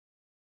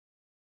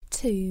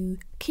2.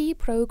 Key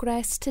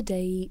progress to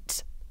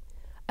date.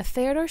 A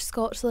Fairer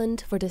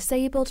Scotland for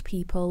Disabled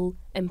People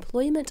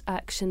Employment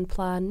Action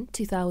Plan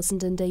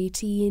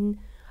 2018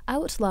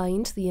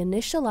 outlined the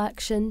initial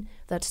action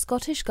that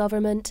Scottish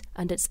Government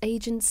and its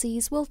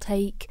agencies will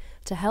take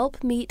to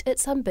help meet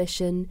its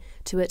ambition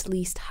to at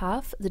least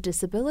halve the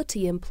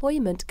disability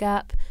employment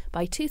gap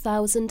by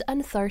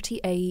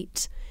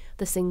 2038.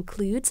 This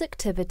includes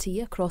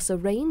activity across a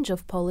range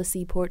of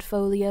policy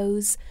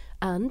portfolios,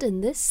 and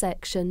in this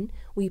section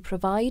we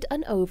provide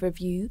an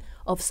overview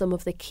of some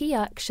of the key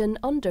action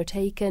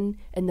undertaken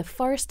in the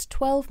first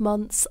 12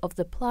 months of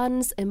the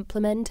plan's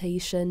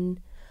implementation.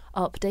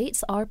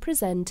 Updates are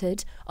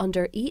presented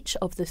under each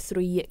of the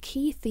 3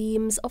 key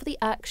themes of the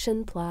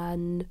action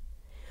plan.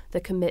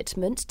 The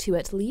commitment to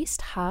at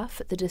least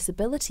halve the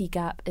disability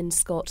gap in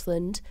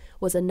Scotland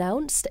was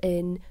announced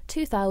in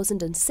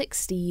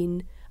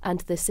 2016,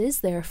 and this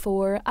is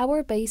therefore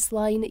our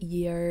baseline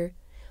year.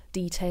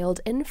 Detailed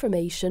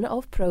information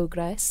of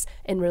progress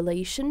in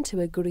relation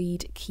to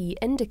agreed key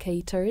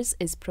indicators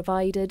is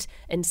provided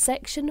in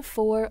Section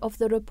 4 of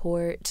the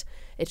report.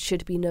 It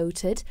should be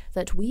noted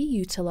that we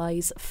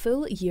utilise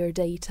full year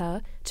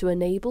data to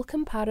enable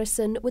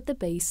comparison with the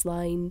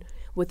baseline,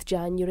 with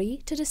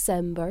January to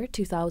December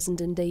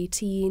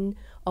 2018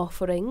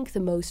 offering the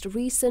most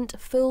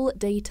recent full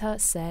data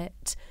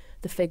set.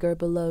 The figure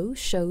below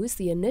shows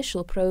the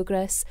initial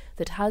progress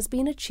that has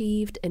been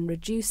achieved in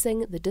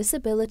reducing the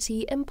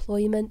disability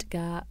employment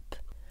gap.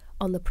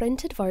 On the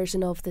printed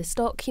version of this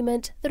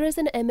document, there is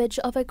an image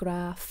of a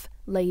graph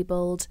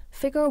labelled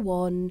Figure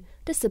 1,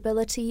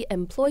 Disability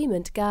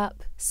Employment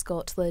Gap,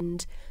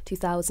 Scotland,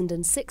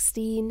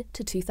 2016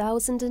 to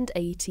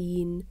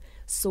 2018.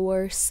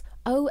 Source: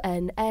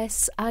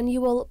 ONS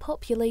Annual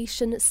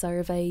Population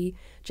Survey,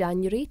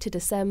 January to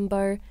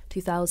December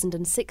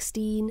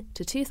 2016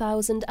 to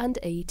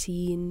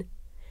 2018.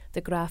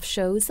 The graph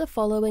shows the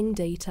following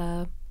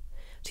data.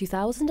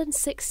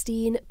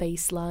 2016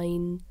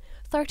 baseline,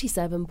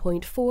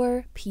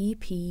 37.4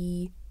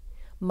 pp,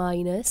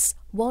 minus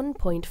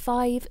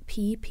 1.5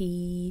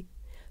 pp.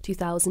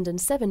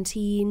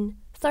 2017,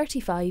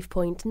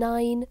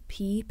 35.9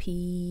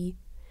 pp,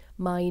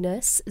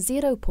 minus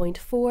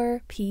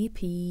 0.4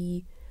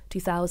 pp.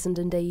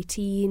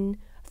 2018,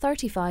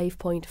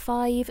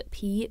 35.5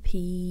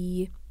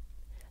 pp.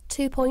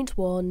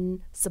 2.1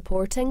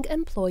 Supporting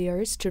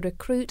employers to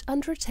recruit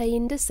and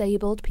retain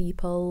disabled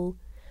people.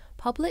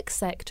 Public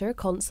sector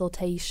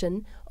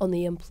consultation on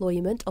the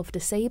employment of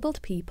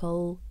disabled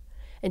people.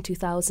 In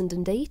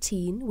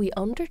 2018, we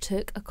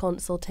undertook a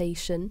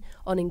consultation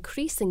on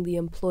increasing the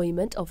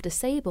employment of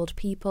disabled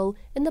people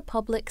in the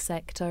public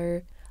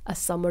sector. A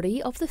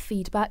summary of the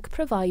feedback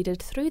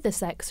provided through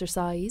this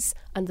exercise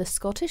and the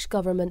Scottish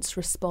Government's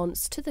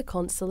response to the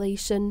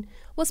consultation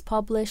was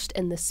published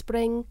in the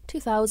spring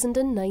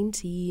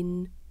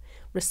 2019.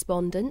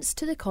 Respondents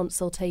to the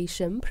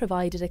consultation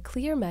provided a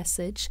clear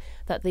message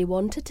that they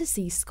wanted to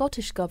see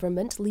Scottish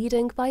Government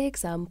leading by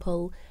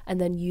example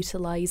and then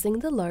utilising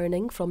the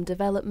learning from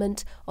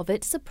development of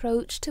its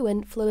approach to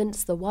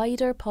influence the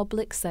wider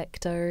public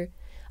sector.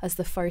 As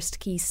the first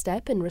key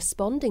step in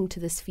responding to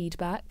this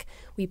feedback,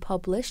 we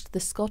published the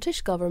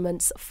Scottish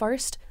Government's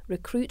first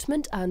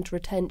Recruitment and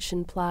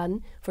Retention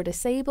Plan for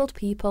Disabled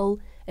People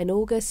in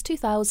August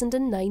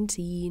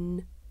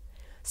 2019.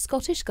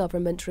 Scottish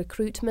Government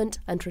Recruitment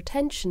and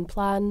Retention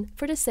Plan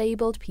for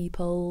Disabled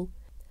People.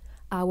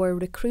 Our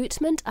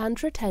Recruitment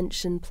and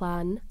Retention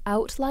Plan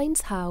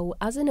outlines how,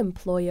 as an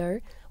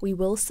employer, we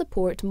will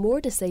support more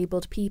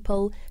disabled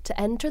people to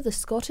enter the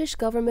Scottish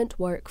Government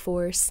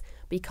workforce,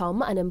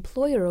 become an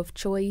employer of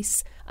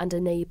choice, and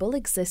enable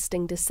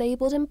existing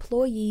disabled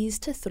employees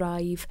to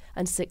thrive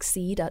and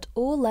succeed at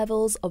all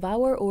levels of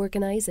our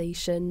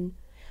organisation.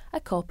 A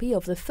copy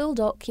of the full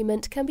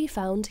document can be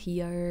found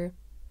here.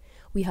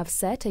 We have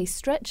set a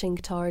stretching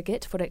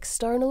target for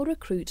external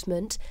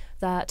recruitment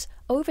that,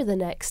 over the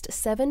next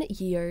 7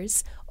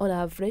 years, on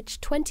average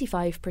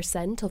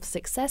 25% of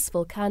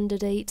successful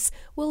candidates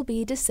will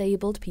be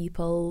disabled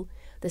people.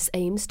 This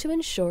aims to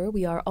ensure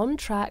we are on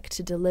track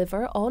to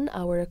deliver on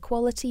our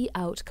equality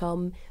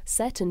outcome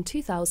set in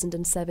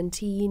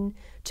 2017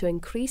 to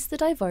increase the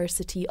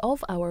diversity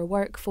of our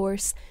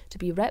workforce to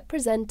be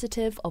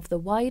representative of the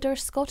wider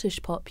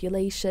Scottish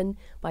population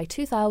by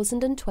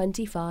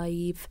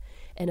 2025.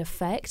 In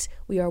effect,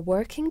 we are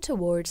working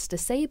towards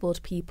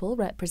disabled people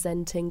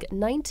representing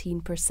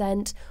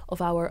 19%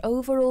 of our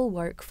overall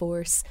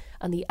workforce,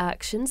 and the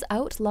actions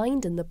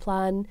outlined in the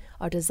plan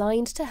are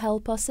designed to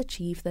help us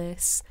achieve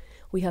this.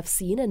 We have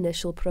seen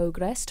initial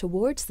progress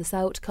towards this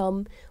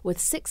outcome, with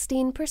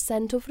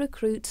 16% of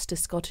recruits to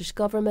Scottish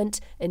Government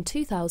in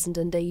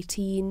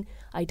 2018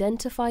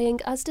 identifying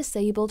as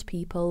disabled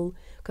people,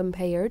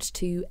 compared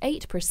to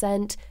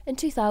 8% in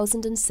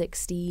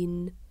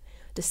 2016.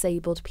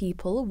 Disabled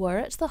people were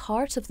at the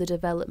heart of the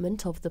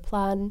development of the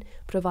plan,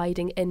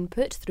 providing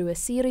input through a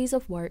series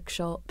of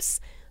workshops.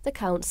 the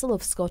Council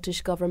of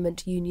Scottish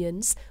Government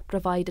Unions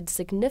provided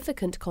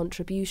significant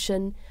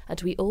contribution,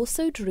 and we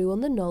also drew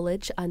on the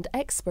knowledge and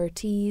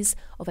expertise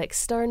of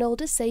external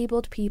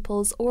disabled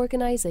people's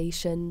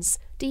organisations,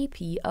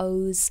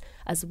 DPOs,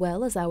 as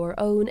well as our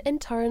own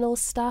internal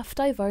staff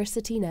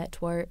diversity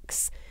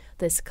networks.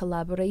 This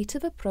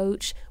collaborative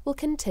approach will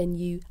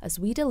continue as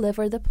we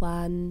deliver the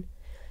plan.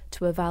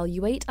 To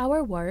evaluate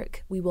our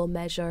work, we will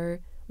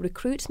measure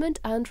recruitment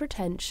and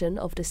retention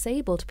of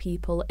disabled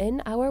people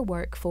in our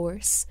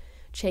workforce,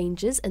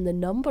 changes in the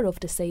number of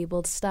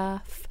disabled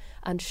staff,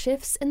 and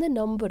shifts in the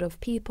number of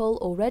people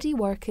already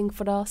working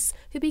for us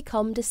who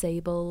become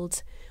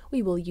disabled.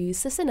 We will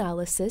use this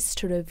analysis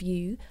to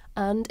review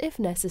and, if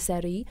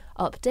necessary,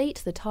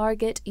 update the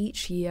target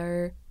each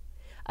year.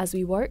 As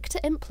we work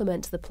to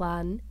implement the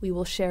plan, we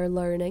will share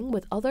learning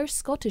with other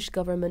Scottish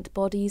Government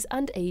bodies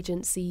and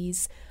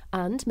agencies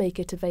and make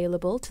it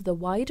available to the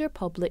wider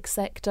public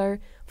sector,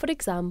 for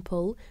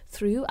example,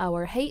 through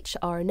our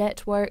HR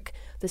network,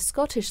 the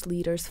Scottish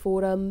Leaders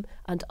Forum,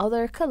 and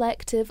other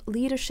collective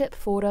leadership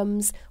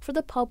forums for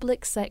the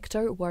public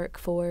sector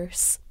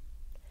workforce.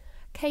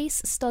 Case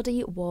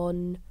Study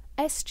 1: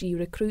 SG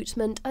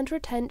Recruitment and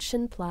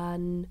Retention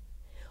Plan.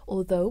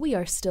 Although we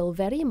are still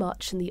very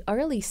much in the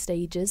early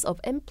stages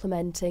of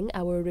implementing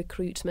our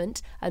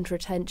recruitment and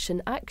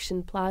retention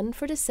action plan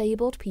for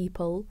disabled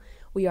people,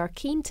 we are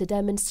keen to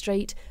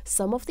demonstrate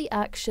some of the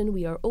action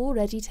we are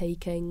already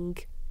taking.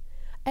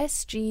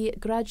 SG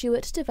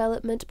Graduate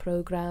Development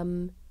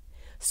Programme.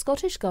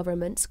 Scottish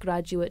Government's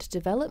Graduate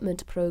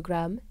Development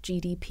Programme,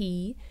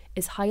 GDP,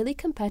 is highly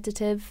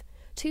competitive.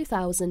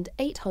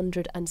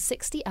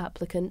 2,860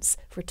 applicants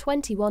for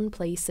 21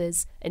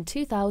 places in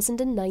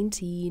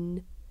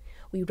 2019.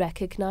 We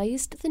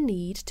recognised the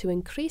need to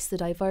increase the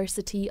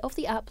diversity of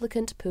the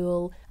applicant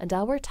pool and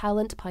our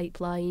talent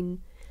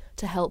pipeline.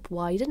 To help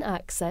widen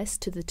access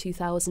to the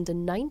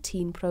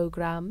 2019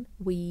 programme,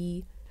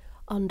 we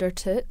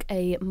undertook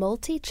a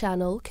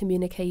multi-channel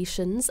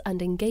communications and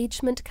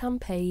engagement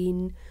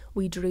campaign.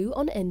 We drew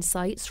on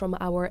insights from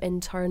our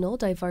internal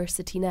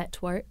diversity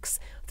networks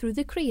through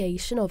the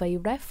creation of a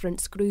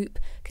reference group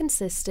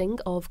consisting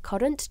of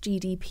current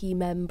GDP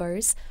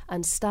members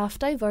and staff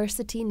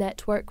diversity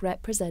network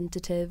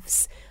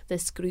representatives.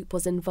 This group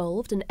was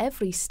involved in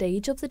every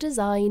stage of the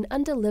design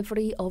and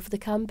delivery of the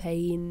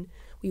campaign.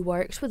 We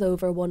worked with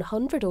over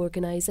 100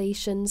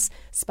 organisations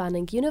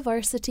spanning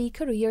university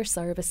career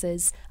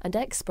services and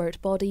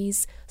expert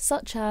bodies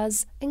such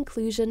as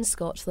Inclusion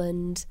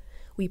Scotland.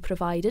 We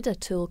provided a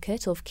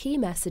toolkit of key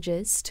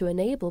messages to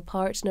enable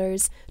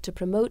partners to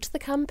promote the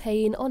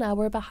campaign on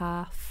our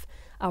behalf.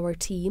 Our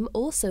team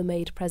also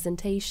made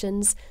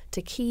presentations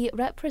to key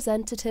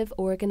representative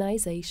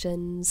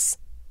organisations.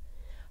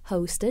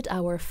 Hosted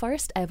our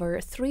first ever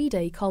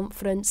 3-day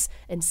conference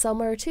in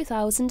summer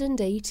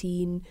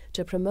 2018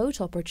 to promote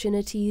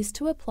opportunities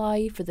to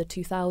apply for the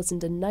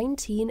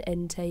 2019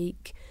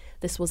 intake.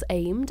 This was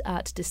aimed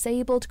at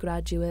disabled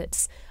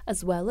graduates,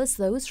 as well as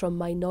those from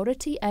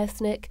minority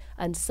ethnic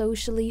and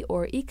socially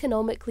or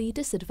economically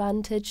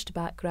disadvantaged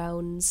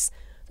backgrounds.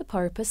 The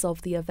purpose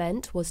of the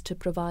event was to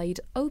provide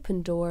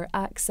open-door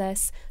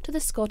access to the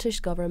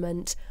Scottish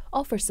Government,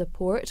 offer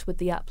support with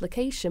the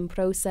application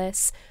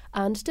process,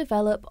 and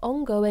develop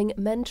ongoing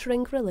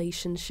mentoring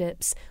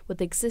relationships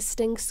with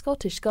existing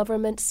Scottish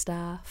Government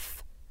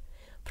staff.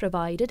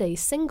 Provided a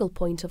single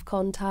point of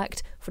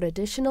contact for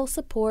additional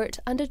support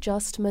and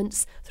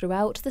adjustments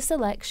throughout the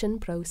selection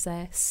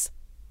process.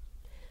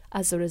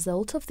 As a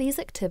result of these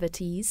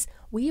activities,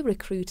 we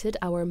recruited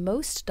our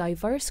most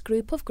diverse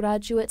group of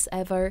graduates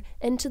ever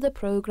into the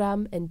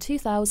programme in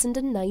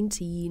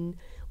 2019,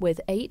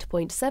 with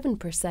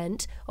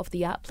 8.7% of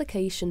the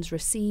applications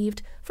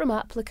received from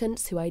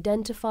applicants who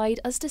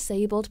identified as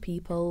disabled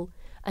people,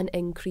 an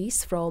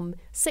increase from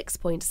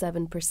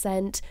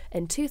 6.7%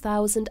 in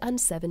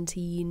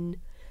 2017.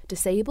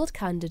 Disabled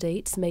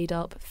candidates made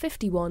up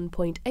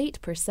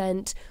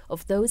 51.8%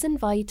 of those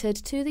invited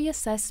to the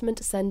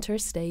assessment centre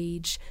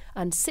stage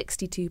and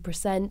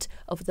 62%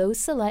 of those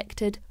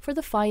selected for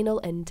the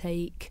final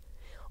intake.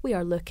 We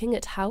are looking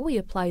at how we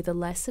apply the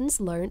lessons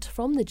learnt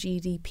from the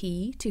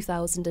GDP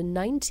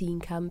 2019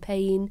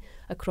 campaign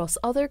across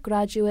other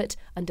graduate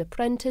and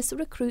apprentice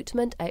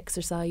recruitment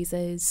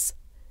exercises.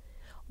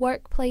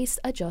 Workplace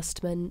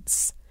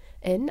adjustments.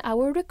 In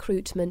our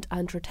recruitment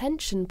and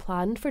retention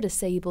plan for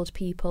disabled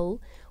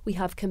people, we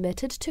have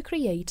committed to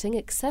creating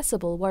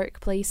accessible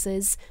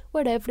workplaces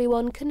where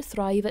everyone can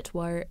thrive at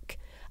work.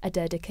 A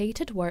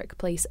dedicated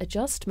workplace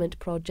adjustment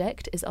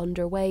project is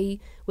underway,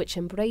 which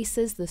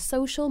embraces the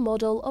social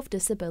model of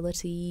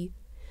disability.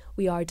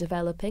 We are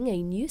developing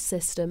a new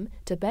system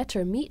to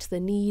better meet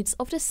the needs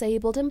of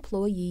disabled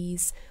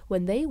employees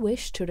when they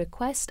wish to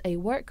request a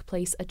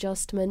workplace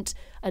adjustment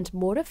and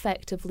more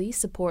effectively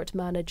support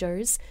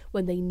managers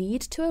when they need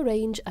to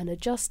arrange an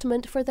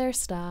adjustment for their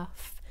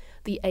staff.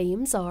 The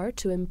aims are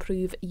to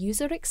improve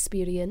user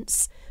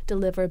experience,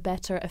 deliver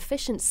better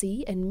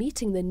efficiency in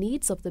meeting the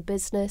needs of the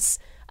business,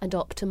 and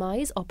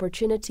optimise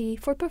opportunity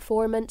for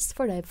performance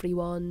for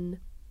everyone.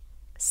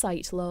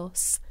 sight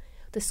loss.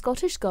 The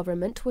Scottish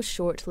Government was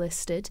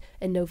shortlisted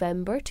in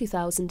November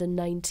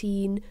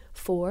 2019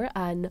 for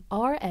an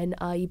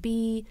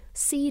RNIB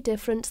See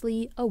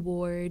Differently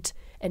Award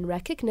in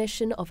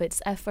recognition of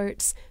its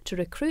efforts to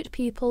recruit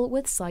people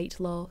with sight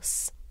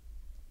loss.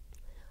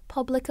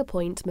 Public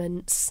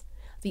appointments.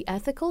 The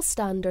Ethical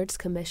Standards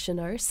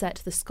Commissioner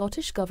set the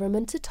Scottish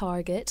Government a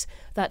target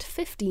that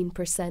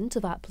 15%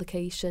 of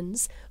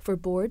applications for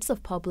boards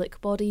of public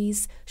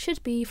bodies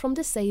should be from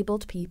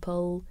disabled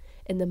people.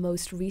 In the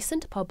most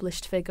recent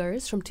published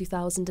figures from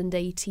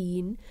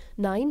 2018,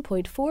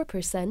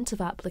 9.4%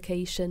 of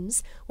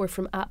applications were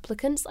from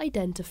applicants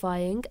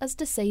identifying as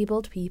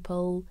disabled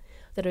people.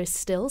 There is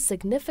still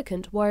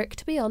significant work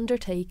to be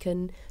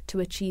undertaken to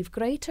achieve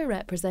greater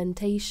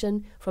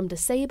representation from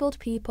disabled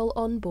people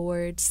on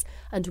boards,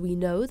 and we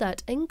know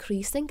that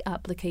increasing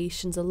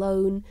applications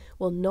alone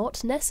will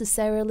not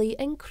necessarily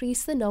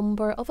increase the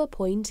number of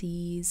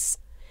appointees.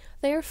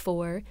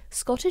 Therefore,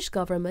 Scottish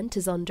Government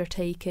is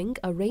undertaking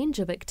a range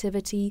of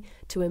activity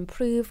to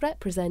improve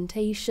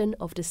representation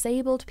of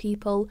disabled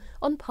people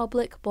on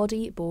public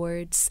body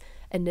boards,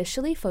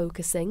 initially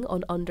focusing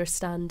on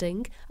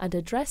understanding and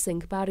addressing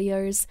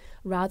barriers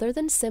rather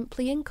than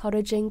simply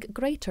encouraging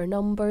greater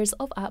numbers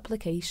of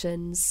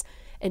applications.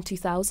 In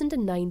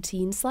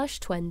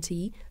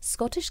 2019/20,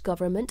 Scottish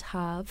Government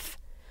have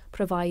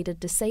provided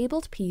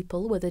disabled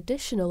people with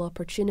additional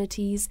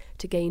opportunities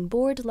to gain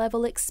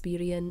board-level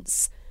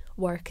experience,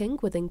 working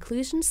with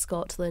Inclusion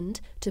Scotland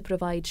to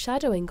provide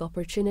shadowing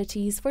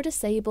opportunities for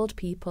disabled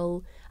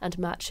people and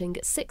matching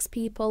 6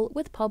 people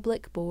with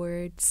public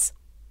boards.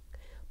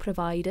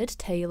 Provided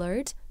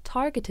tailored,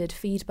 targeted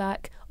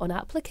feedback on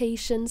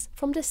applications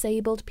from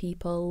disabled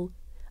people,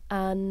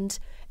 and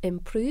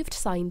improved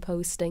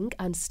signposting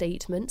and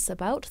statements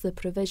about the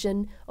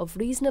provision of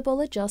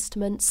reasonable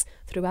adjustments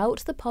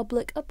throughout the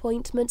public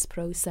appointments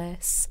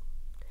process.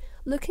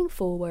 Looking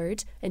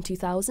forward, in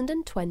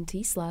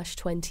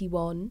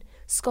 2020/21,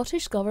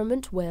 Scottish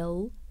Government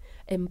will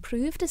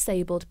improve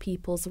disabled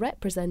people's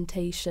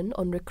representation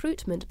on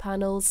recruitment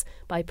panels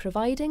by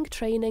providing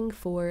training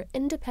for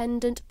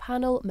independent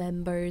panel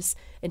members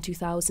in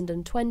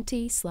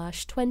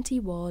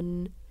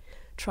 2020/21,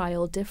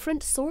 trial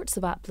different sorts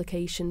of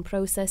application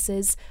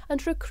processes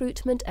and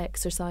recruitment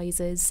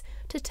exercises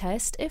to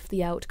test if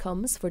the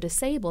outcomes for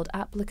disabled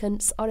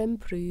applicants are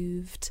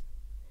improved.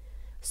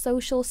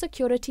 Social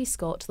Security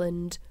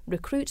Scotland,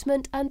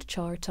 Recruitment and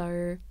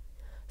Charter.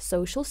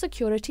 Social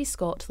Security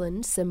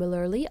Scotland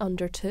similarly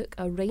undertook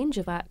a range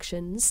of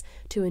actions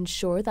to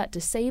ensure that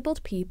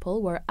disabled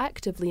people were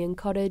actively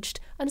encouraged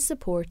and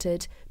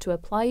supported to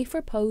apply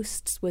for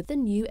posts with the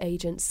new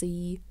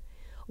agency.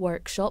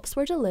 Workshops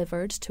were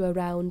delivered to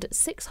around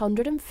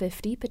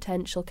 650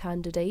 potential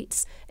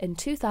candidates in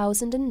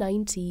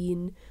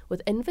 2019,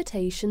 with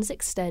invitations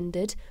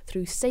extended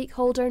through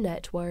stakeholder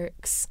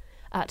networks.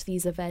 At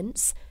these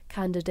events,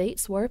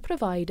 candidates were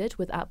provided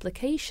with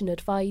application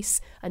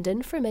advice and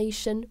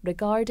information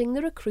regarding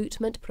the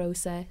recruitment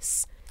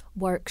process.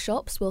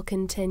 Workshops will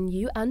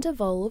continue and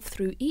evolve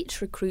through each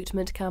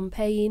recruitment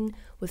campaign,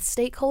 with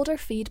stakeholder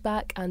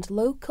feedback and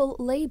local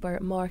labour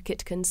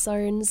market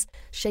concerns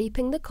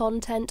shaping the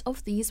content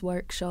of these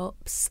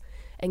workshops.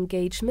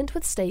 Engagement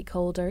with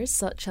stakeholders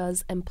such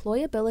as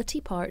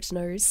employability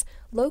partners,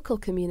 local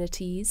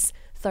communities,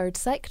 third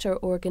sector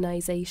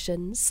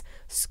organisations,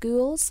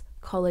 schools,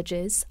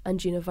 colleges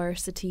and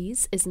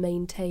universities is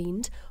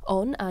maintained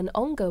on an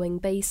ongoing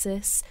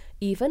basis,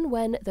 even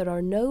when there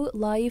are no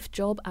live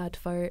job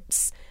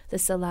adverts.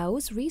 This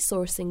allows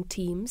resourcing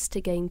teams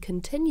to gain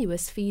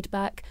continuous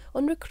feedback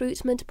on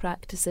recruitment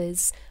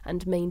practices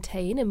and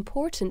maintain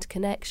important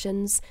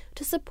connections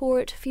to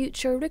support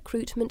future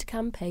recruitment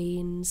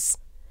campaigns.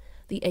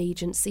 The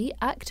agency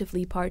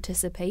actively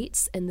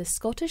participates in the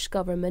Scottish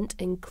Government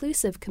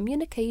Inclusive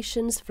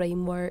Communications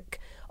Framework,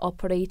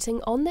 operating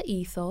on the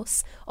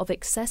ethos of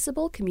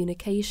accessible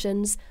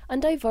communications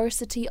and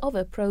diversity of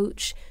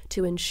approach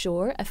to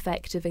ensure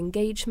effective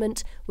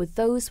engagement with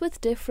those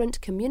with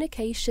different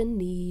communication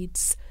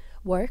needs.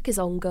 Work is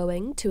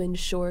ongoing to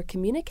ensure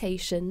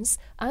communications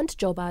and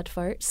job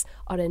adverts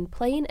are in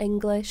plain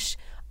English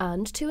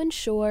and to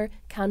ensure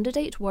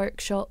candidate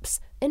workshops,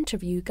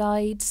 interview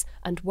guides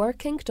and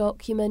working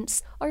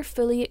documents are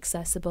fully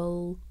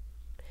accessible.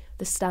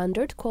 The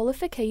standard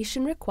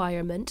qualification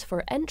requirement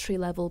for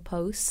entry-level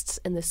posts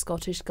in the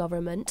Scottish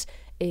Government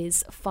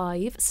is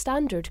 5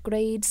 standard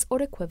grades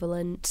or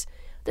equivalent.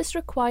 This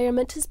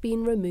requirement has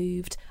been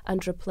removed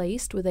and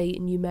replaced with a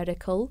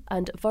numerical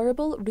and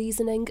verbal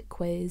reasoning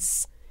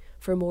quiz.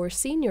 For more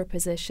senior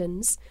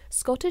positions,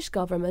 Scottish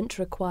Government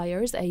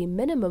requires a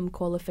minimum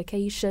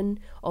qualification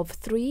of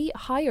 3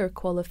 higher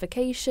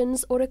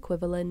qualifications or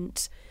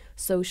equivalent.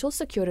 Social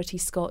Security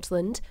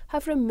Scotland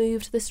have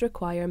removed this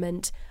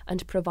requirement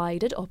and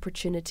provided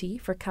opportunity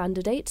for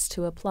candidates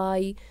to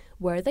apply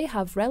where they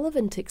have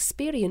relevant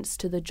experience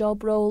to the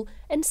job role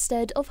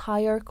instead of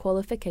higher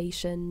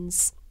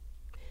qualifications.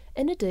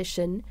 In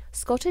addition,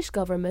 Scottish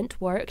Government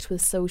worked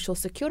with Social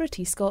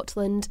Security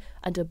Scotland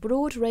and a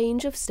broad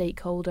range of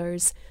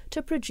stakeholders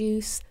to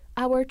produce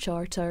Our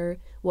Charter,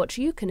 What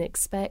You Can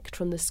Expect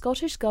from the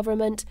Scottish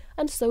Government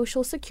and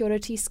Social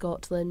Security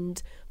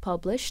Scotland,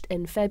 published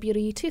in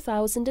February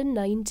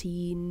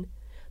 2019.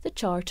 The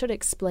Charter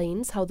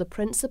explains how the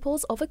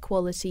principles of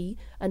equality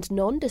and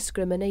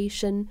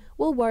non-discrimination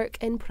will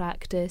work in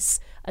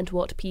practice and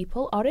what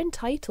people are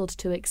entitled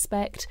to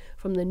expect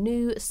from the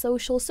new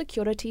social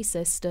security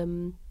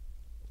system.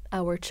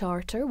 Our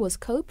Charter was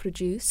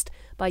co-produced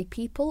by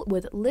people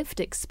with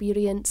lived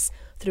experience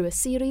through a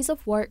series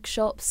of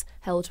workshops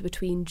held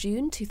between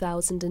June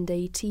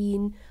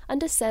 2018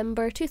 and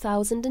December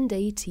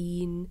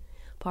 2018.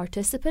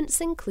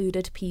 Participants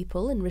included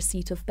people in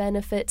receipt of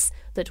benefits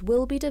that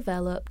will be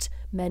developed,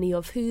 many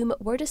of whom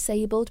were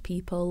disabled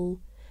people.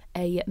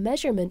 A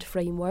measurement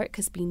framework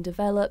has been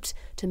developed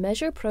to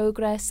measure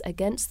progress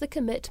against the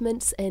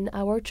commitments in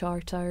our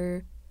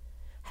Charter.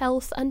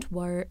 Health and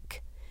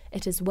work.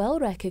 It is well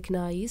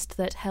recognised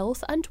that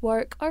health and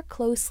work are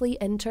closely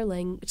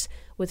interlinked,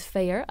 with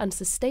fair and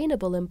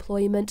sustainable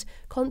employment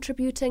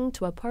contributing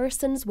to a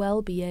person's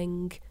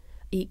well-being.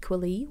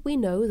 Equally, we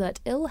know that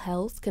ill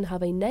health can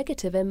have a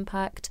negative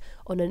impact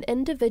on an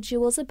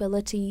individual's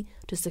ability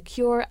to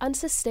secure and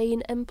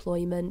sustain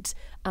employment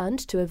and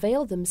to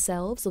avail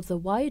themselves of the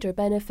wider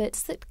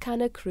benefits that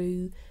can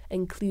accrue,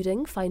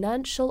 including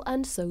financial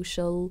and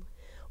social.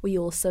 We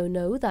also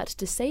know that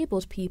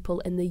disabled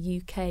people in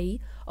the UK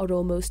are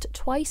almost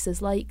twice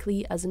as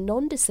likely as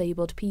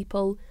non-disabled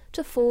people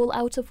to fall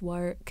out of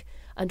work,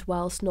 and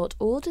whilst not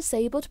all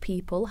disabled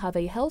people have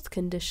a health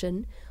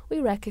condition,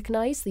 we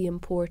recognise the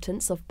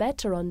importance of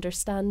better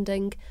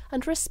understanding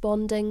and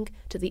responding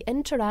to the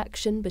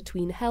interaction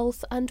between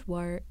health and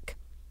work.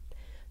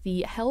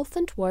 The Health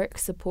and Work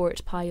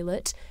Support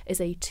Pilot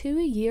is a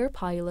 2-year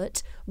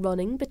pilot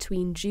running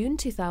between June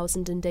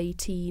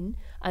 2018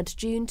 and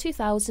June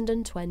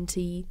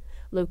 2020,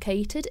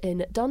 located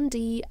in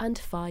Dundee and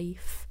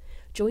Fife.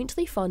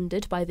 Jointly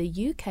funded by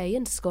the UK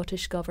and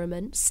Scottish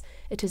governments,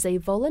 it is a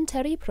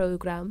voluntary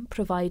programme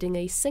providing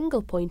a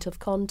single point of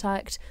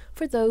contact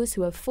for those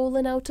who have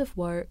fallen out of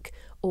work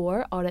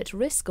or are at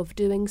risk of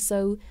doing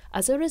so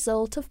as a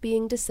result of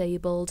being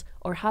disabled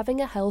or having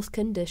a health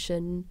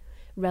condition.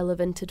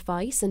 Relevant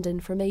advice and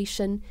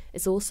information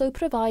is also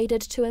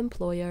provided to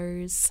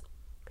employers.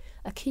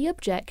 A key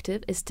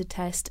objective is to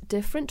test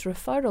different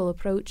referral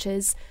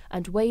approaches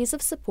and ways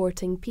of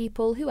supporting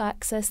people who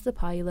access the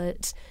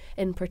pilot.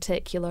 In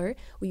particular,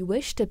 we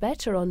wish to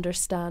better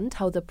understand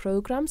how the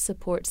programme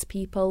supports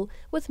people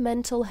with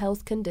mental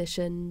health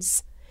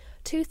conditions.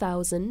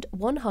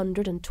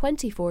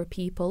 2,124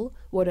 people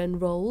were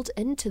enrolled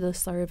into the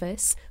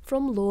service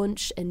from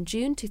launch in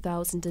June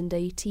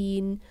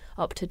 2018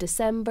 up to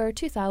December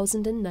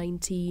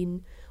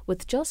 2019,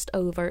 with just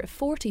over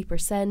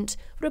 40%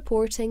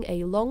 reporting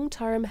a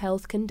long-term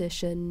health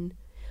condition.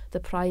 The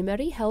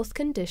primary health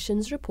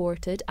conditions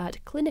reported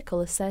at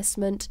clinical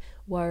assessment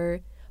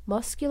were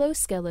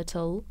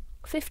musculoskeletal,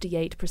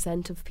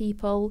 58% of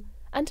people,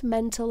 and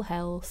mental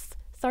health,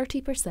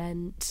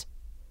 30%.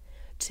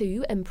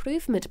 2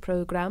 improvement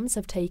programmes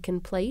have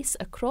taken place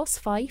across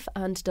Fife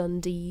and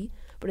Dundee,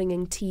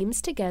 bringing teams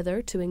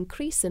together to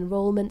increase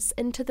enrolments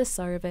into the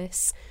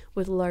service,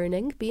 with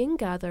learning being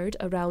gathered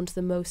around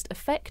the most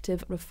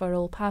effective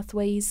referral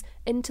pathways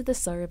into the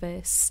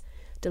service.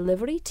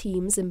 Delivery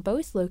teams in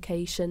both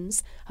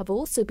locations have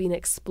also been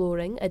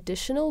exploring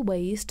additional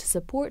ways to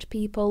support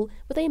people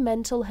with a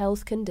mental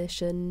health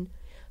condition.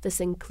 This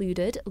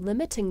included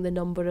limiting the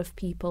number of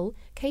people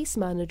case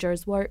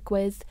managers work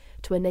with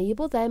to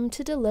enable them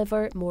to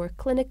deliver more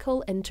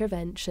clinical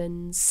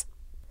interventions.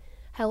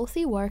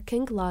 Healthy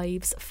Working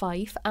Lives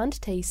Fife and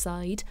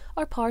Tayside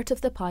are part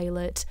of the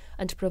pilot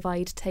and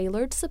provide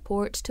tailored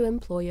support to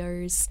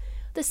employers.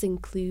 This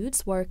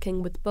includes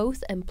working with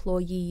both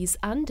employees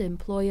and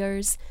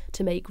employers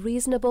to make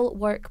reasonable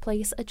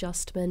workplace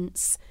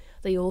adjustments.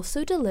 They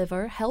also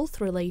deliver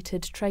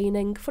health-related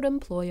training for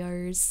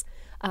employers.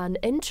 An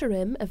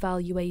interim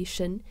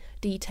evaluation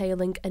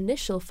detailing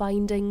initial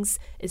findings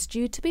is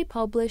due to be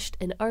published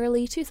in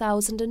early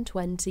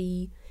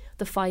 2020.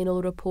 The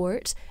final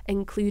report,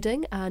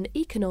 including an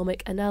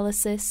economic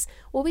analysis,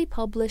 will be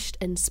published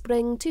in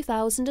spring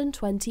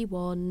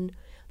 2021.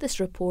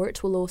 This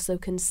report will also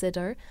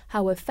consider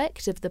how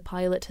effective the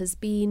pilot has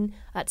been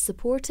at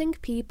supporting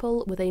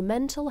people with a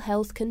mental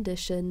health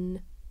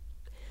condition.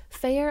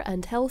 Fair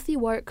and Healthy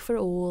Work for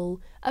All,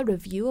 a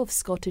review of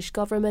Scottish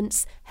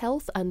Government's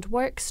health and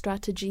work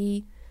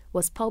strategy,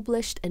 was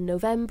published in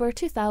November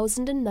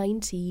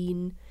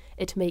 2019.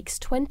 It makes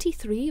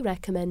 23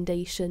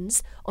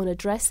 recommendations on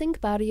addressing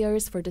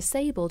barriers for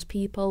disabled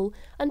people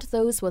and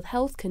those with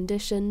health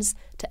conditions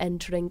to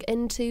entering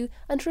into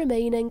and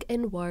remaining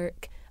in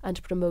work,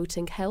 and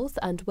promoting health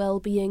and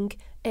well-being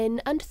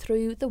in and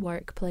through the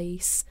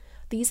workplace.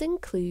 These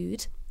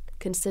include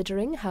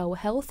considering how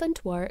health and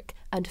work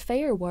and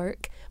fair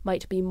work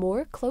might be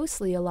more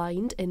closely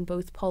aligned in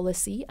both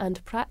policy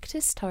and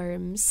practice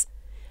terms,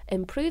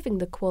 improving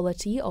the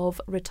quality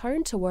of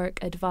return-to-work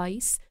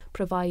advice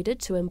provided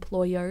to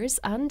employers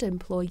and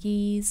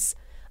employees,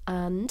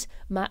 and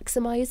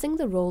maximising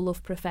the role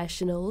of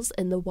professionals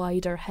in the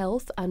wider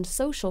health and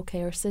social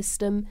care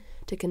system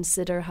to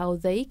consider how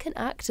they can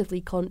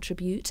actively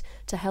contribute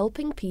to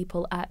helping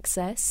people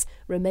access,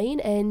 remain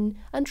in,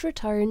 and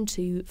return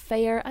to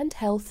fair and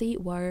healthy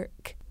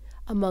work.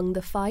 Among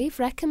the 5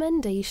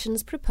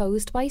 recommendations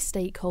proposed by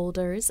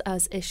stakeholders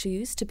as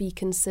issues to be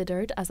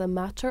considered as a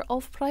matter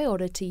of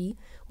priority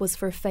was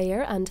for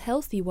fair and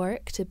healthy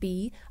work to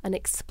be an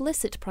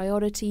explicit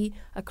priority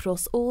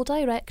across all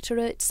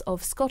directorates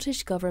of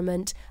Scottish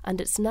Government and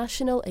its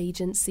national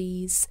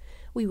agencies.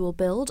 We will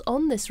build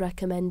on this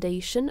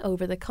recommendation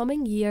over the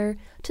coming year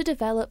to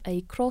develop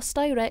a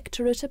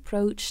cross-directorate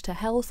approach to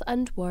health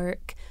and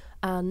work,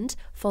 and,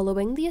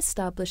 following the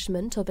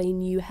establishment of a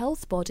new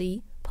health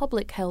body,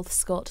 Public Health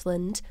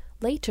Scotland,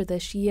 later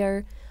this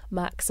year,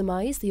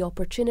 maximise the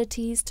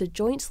opportunities to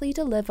jointly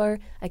deliver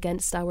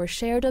against our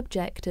shared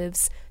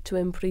objectives to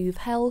improve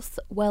health,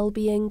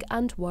 well-being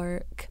and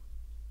work.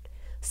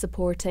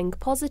 Supporting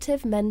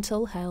positive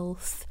mental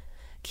health.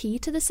 Key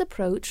to this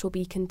approach will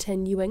be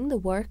continuing the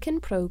work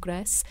in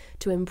progress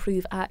to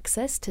improve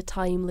access to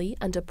timely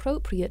and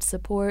appropriate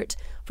support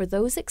for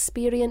those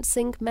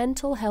experiencing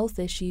mental health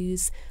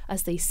issues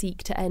as they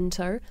seek to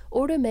enter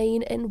or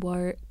remain in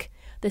work.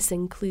 This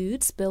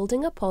includes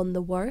building upon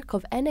the work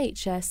of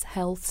NHS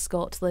Health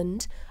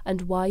Scotland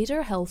and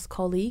wider health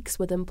colleagues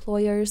with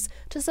employers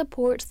to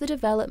support the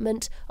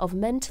development of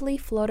mentally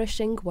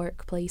flourishing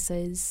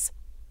workplaces.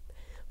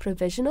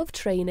 Provision of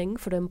training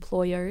for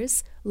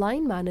employers,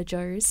 line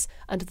managers,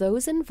 and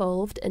those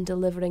involved in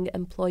delivering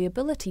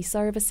employability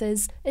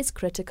services is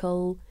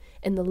critical.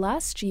 In the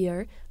last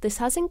year, this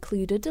has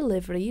included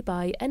delivery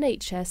by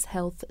NHS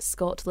Health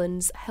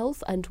Scotland's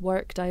Health and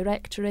Work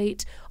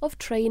Directorate of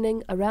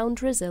training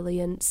around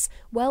resilience,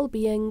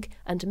 well-being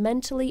and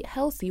mentally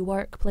healthy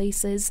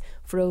workplaces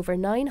for over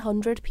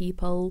 900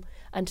 people,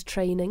 and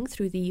training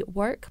through the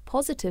Work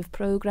Positive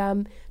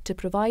programme to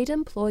provide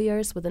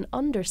employers with an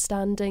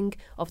understanding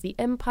of the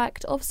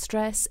impact of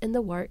stress in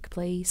the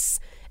workplace.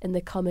 In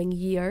the coming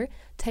year,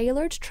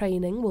 tailored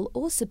training will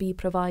also be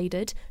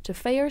provided to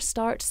Fair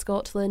Start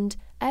Scotland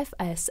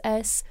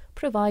FSS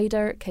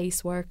provider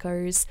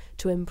caseworkers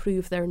to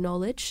improve their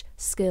knowledge,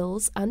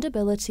 skills and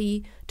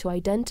ability to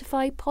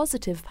identify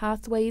positive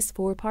pathways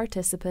for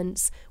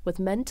participants with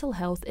mental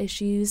health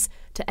issues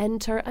to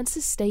enter and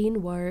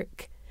sustain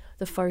work.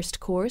 The first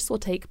course will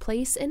take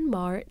place in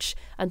March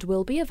and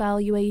will be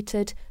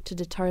evaluated to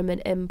determine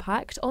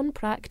impact on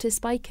practice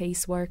by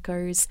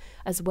caseworkers,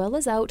 as well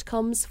as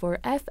outcomes for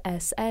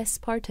FSS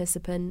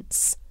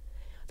participants.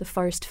 The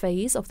first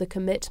phase of the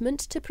commitment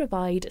to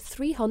provide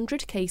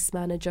 300 case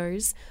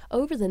managers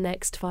over the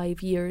next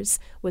 5 years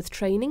with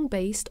training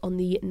based on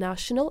the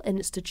National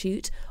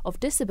Institute of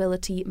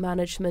Disability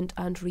Management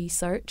and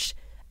Research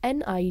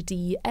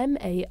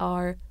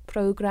 (NIDMAR)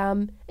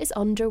 programme is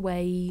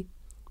underway.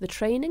 The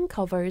training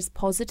covers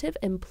positive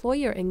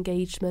employer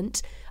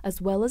engagement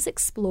as well as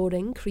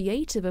exploring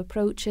creative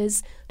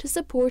approaches to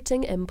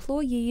supporting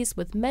employees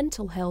with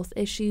mental health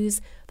issues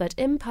that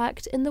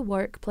impact in the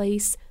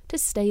workplace to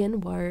stay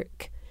in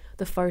work.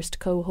 The first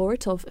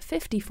cohort of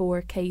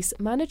 54 case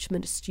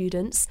management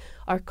students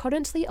are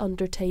currently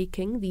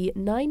undertaking the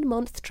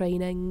 9-month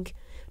training.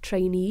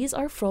 Trainees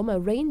are from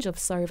a range of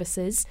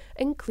services,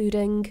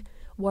 including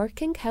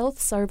Working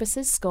Health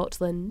Services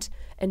Scotland,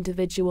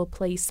 Individual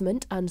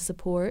Placement and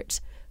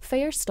Support,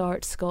 Fair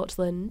Start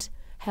Scotland,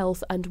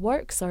 Health and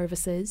Work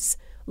Services,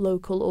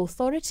 Local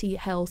Authority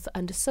Health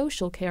and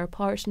Social Care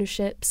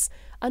Partnerships,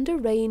 and a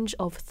range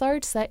of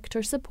third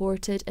sector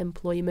supported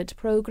employment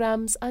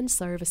programmes and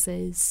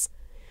services.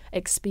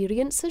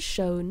 Experience has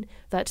shown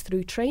that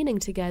through training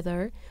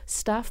together,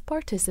 staff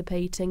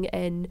participating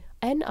in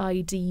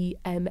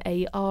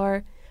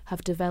NIDMAR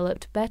have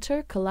developed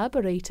better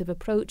collaborative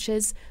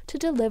approaches to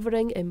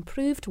delivering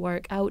improved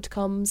work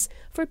outcomes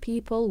for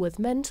people with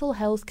mental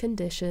health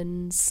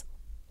conditions.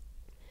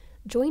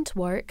 Joint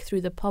work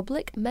through the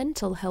Public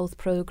Mental Health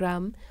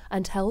Programme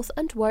and Health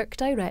and Work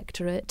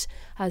Directorate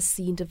has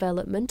seen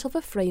development of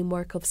a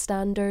framework of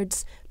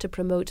standards to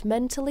promote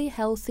mentally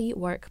healthy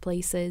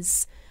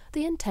workplaces.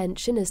 The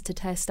intention is to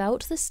test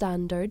out the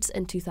standards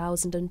in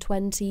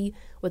 2020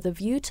 with a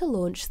view to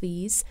launch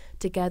these,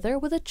 together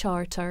with a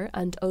charter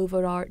and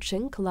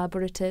overarching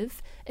collaborative,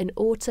 in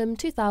autumn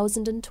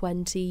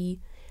 2020.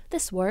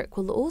 This work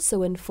will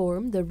also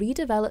inform the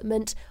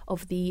redevelopment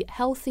of the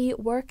Healthy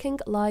Working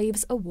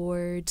Lives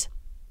Award.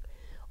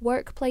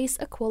 Workplace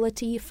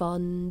Equality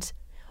Fund.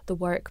 The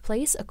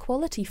Workplace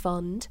Equality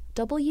Fund,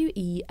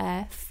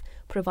 WEF,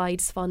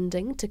 provides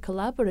funding to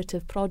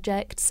collaborative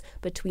projects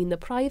between the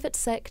private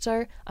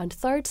sector and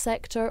third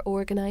sector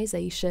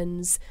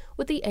organisations,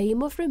 with the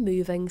aim of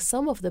removing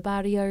some of the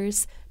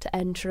barriers to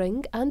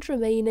entering and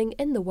remaining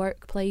in the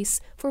workplace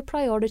for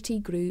priority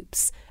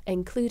groups,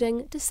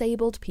 including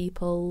disabled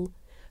people.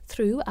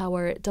 Through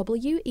our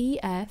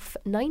WEF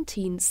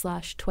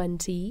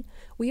 19/20,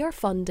 we are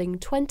funding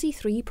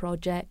 23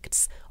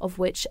 projects, of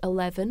which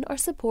 11 are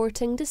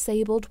supporting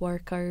disabled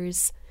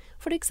workers.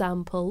 For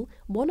example,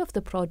 one of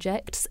the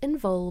projects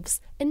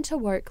involves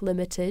Interwork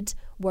Limited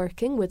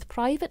working with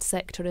private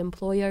sector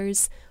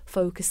employers,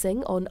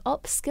 focusing on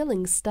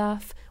upskilling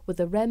staff with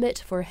a remit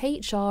for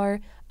HR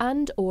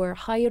and/or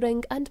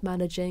hiring and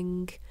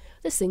managing.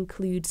 This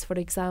includes, for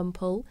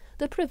example,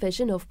 the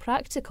provision of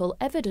practical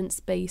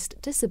evidence-based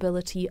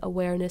disability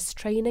awareness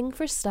training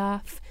for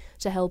staff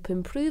to help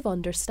improve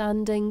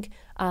understanding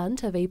and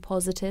have a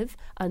positive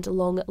and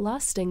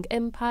long-lasting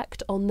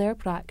impact on their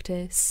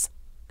practice.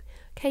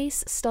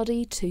 Case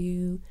Study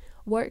 2,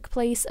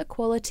 Workplace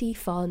Equality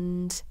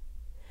Fund.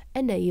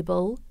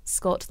 Enable,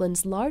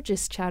 Scotland's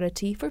largest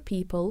charity for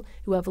people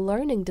who have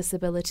learning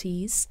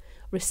disabilities,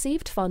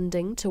 received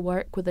funding to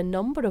work with a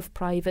number of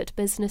private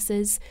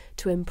businesses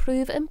to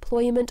improve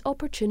employment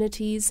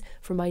opportunities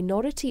for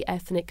minority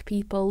ethnic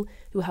people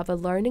who have a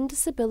learning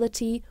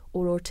disability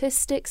or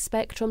autistic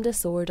spectrum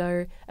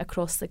disorder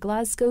across the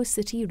Glasgow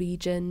City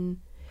region.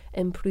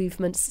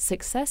 Improvements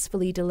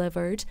successfully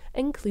delivered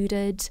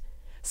included: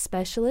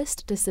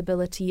 specialist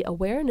disability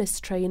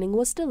awareness training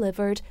was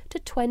delivered to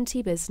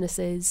 20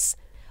 businesses.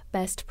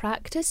 Best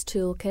practice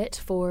toolkit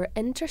for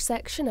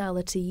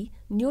intersectionality,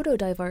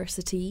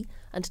 neurodiversity,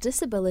 and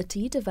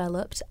disability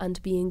developed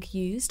and being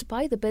used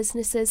by the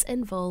businesses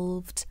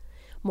involved.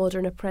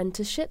 Modern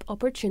apprenticeship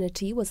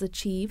opportunity was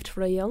achieved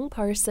for a young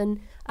person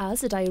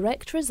as a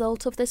direct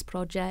result of this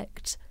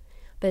project.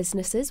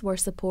 Businesses were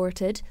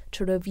supported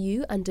to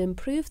review and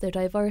improve their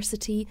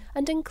diversity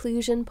and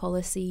inclusion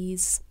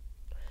policies.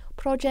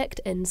 Project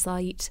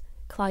Insight.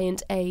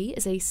 Client A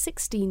is a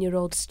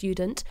 16-year-old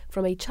student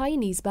from a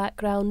Chinese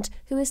background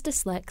who is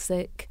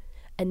dyslexic.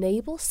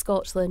 Enable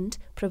Scotland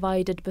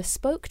provided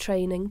bespoke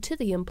training to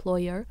the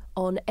employer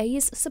on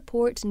A's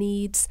support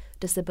needs,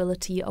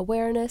 disability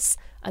awareness,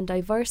 and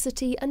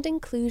diversity and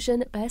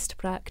inclusion best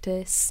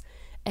practice.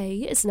 A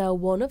is now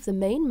one of the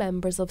main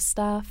members of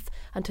staff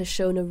and has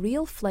shown a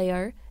real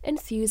flair,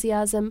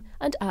 enthusiasm,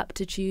 and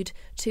aptitude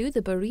to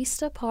the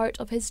barista part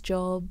of his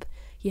job.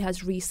 He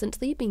has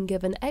recently been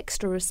given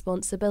extra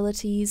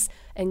responsibilities,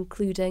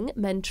 including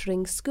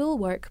mentoring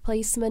schoolwork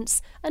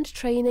placements and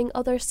training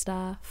other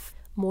staff.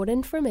 More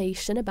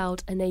information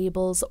about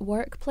Enable's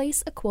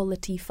Workplace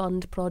Equality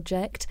Fund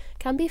project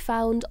can be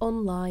found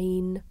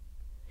online.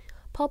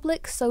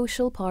 Public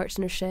Social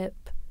Partnership.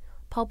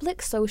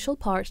 Public social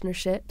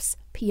partnerships,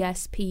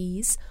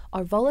 PSPs,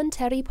 are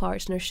voluntary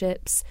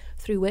partnerships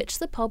through which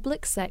the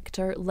public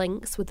sector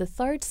links with the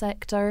third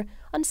sector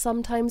and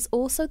sometimes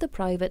also the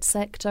private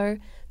sector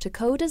to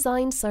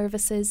co-design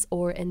services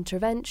or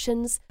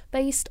interventions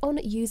based on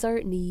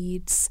user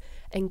needs.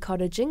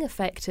 Encouraging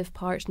effective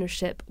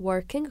partnership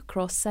working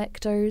across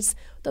sectors,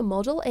 the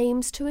model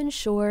aims to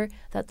ensure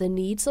that the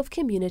needs of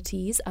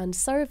communities and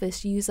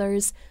service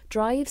users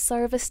drive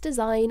service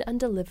design and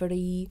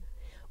delivery.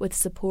 With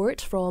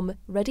support from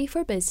Ready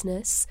for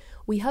Business,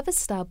 we have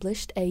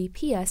established a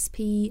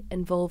PSP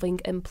involving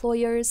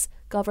employers,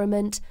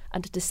 government,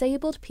 and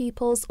disabled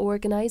people's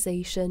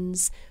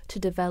organisations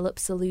to develop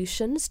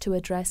solutions to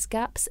address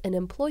gaps in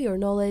employer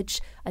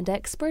knowledge and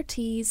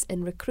expertise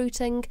in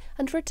recruiting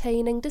and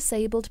retaining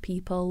disabled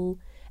people.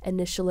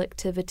 Initial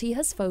activity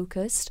has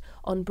focused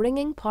on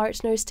bringing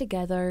partners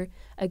together,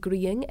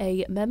 agreeing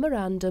a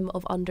Memorandum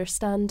of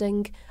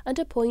Understanding and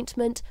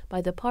appointment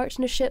by the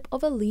partnership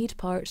of a lead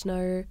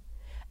partner.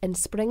 In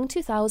spring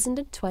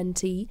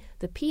 2020,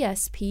 the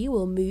PSP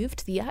will move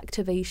to the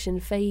activation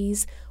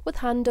phase with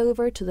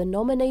handover to the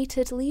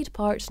nominated lead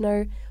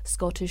partner,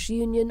 Scottish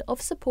Union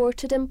of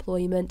Supported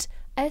Employment,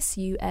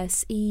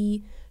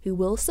 SUSE, who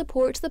will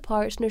support the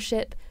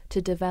partnership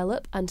to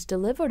develop and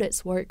deliver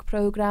its work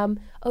programme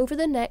over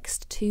the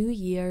next 2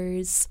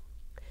 years.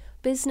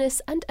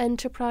 Business and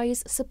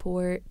enterprise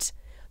support.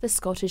 The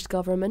Scottish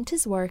Government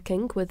is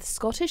working with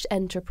Scottish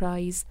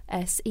Enterprise,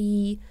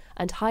 SE,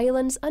 and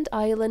Highlands and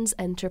Islands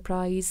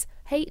Enterprise,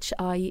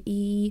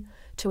 HIE,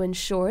 to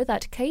ensure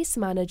that case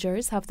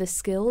managers have the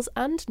skills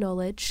and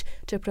knowledge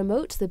to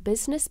promote the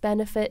business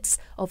benefits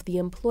of the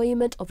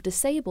employment of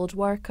disabled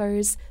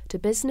workers to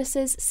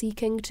businesses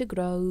seeking to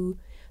grow.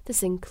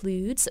 This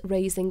includes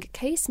raising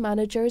case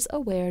managers'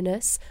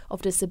 awareness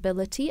of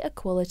disability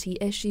equality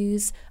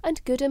issues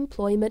and good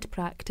employment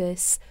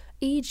practice,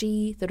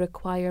 e.g. the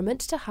requirement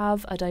to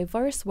have a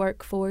diverse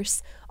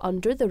workforce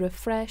under the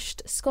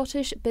refreshed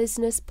Scottish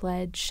Business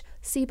Pledge,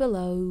 see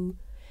below.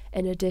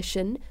 In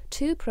addition,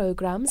 2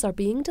 programmes are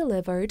being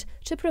delivered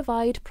to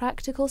provide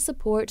practical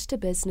support to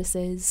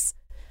businesses.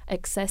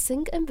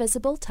 Accessing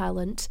Invisible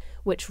Talent,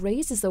 which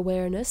raises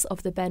awareness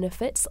of the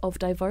benefits of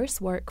diverse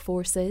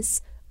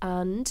workforces,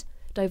 and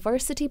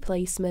Diversity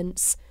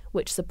Placements,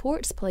 which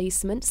supports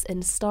placements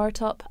in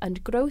start-up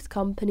and growth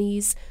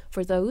companies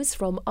for those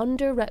from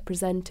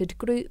underrepresented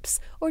groups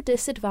or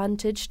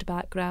disadvantaged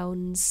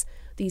backgrounds.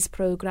 These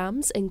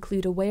programmes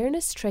include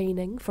awareness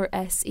training for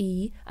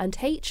SE and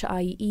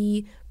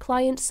HIE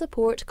client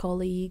support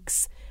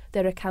colleagues.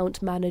 Their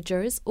account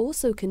managers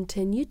also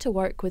continue to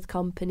work with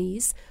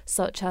companies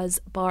such as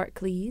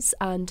Barclays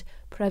and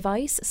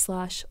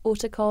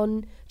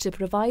Previce/Oticon to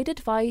provide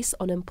advice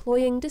on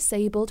employing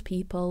disabled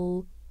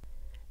people.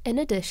 In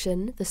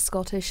addition, the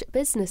Scottish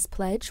Business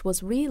Pledge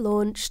was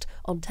relaunched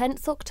on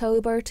 10th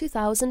October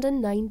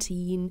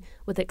 2019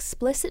 with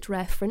explicit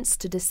reference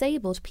to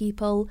disabled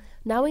people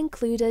now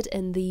included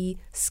in the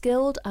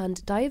skilled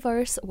and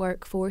diverse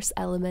workforce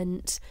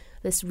element.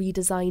 This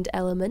redesigned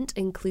element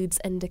includes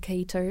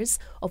indicators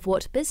of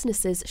what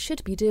businesses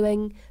should be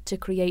doing to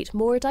create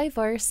more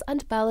diverse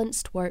and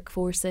balanced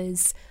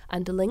workforces,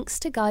 and links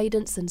to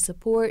guidance and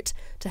support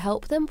to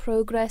help them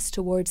progress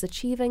towards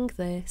achieving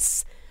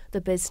this. The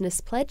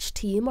Business Pledge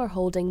team are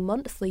holding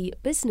monthly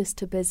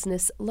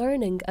business-to-business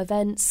learning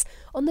events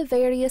on the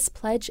various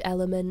pledge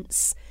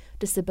elements.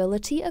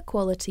 Disability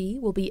equality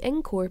will be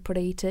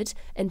incorporated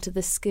into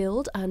the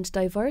skilled and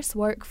diverse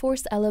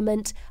workforce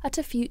element at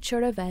a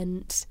future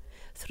event.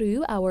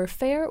 Through our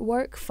Fair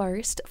Work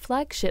First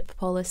flagship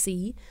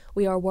policy,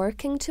 we are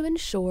working to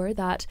ensure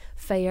that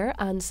fair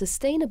and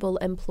sustainable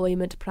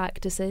employment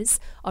practices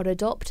are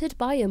adopted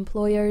by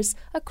employers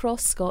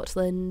across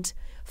Scotland.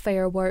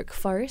 Fair Work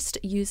First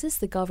uses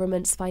the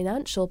government's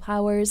financial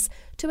powers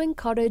to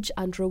encourage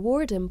and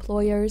reward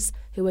employers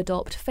who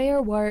adopt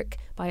fair work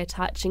by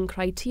attaching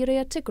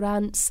criteria to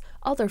grants,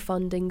 other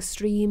funding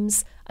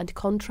streams, and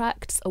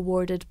contracts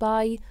awarded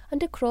by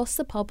and across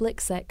the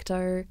public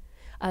sector.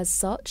 As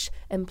such,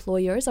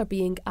 employers are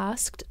being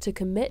asked to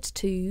commit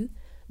to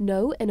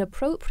no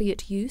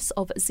inappropriate use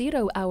of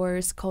 0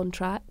 hours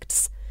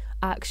contracts,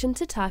 action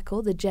to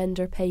tackle the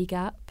gender pay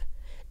gap,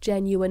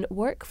 genuine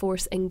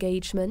workforce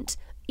engagement,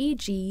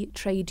 e.g.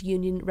 trade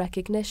union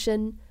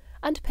recognition,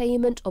 and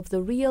payment of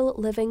the real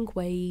living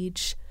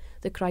wage.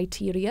 The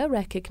criteria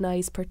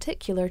recognise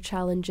particular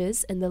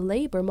challenges in the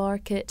labour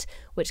market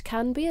which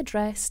can be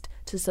addressed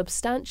to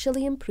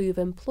substantially improve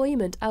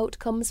employment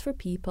outcomes for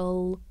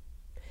people.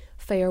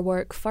 Fair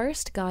Work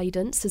First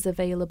guidance is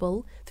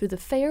available through the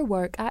Fair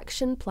Work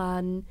Action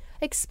Plan,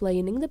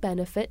 explaining the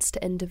benefits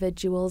to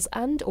individuals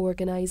and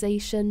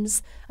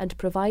organisations and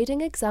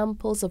providing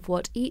examples of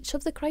what each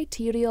of the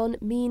criterion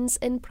means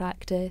in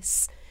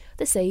practice.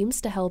 This aims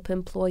to help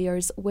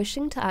employers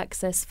wishing to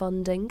access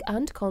funding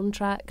and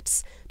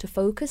contracts to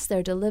focus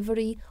their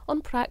delivery on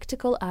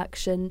practical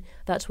action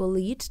that will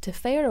lead to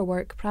fairer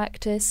work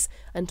practice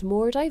and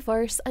more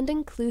diverse and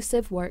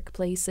inclusive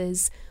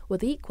workplaces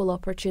with equal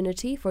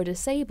opportunity for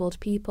disabled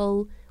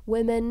people,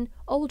 women,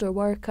 older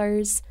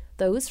workers,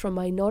 those from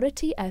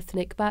minority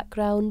ethnic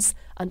backgrounds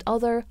and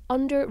other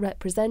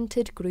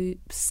underrepresented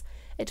groups.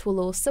 It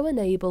will also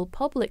enable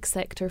public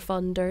sector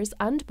funders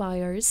and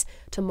buyers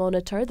to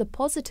monitor the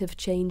positive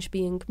change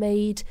being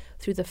made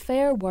through the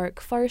Fair Work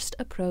First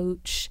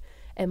approach.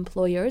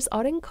 Employers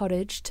are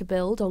encouraged to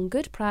build on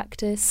good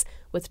practice,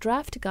 with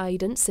draft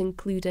guidance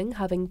including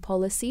having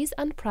policies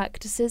and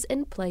practices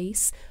in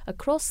place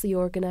across the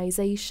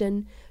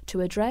organisation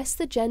to address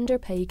the gender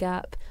pay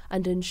gap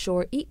and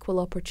ensure equal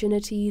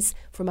opportunities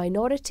for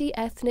minority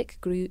ethnic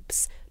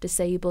groups,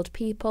 disabled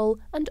people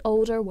and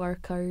older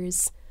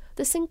workers.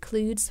 This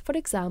includes, for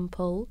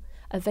example,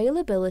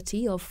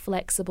 availability of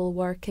flexible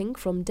working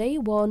from day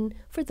one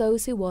for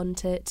those who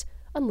want it,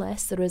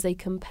 unless there is a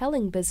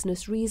compelling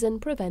business reason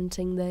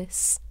preventing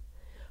this.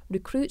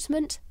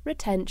 Recruitment,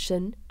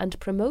 retention, and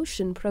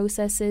promotion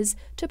processes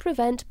to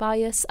prevent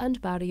bias and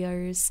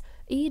barriers,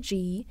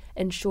 e.g.,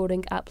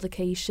 ensuring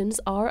applications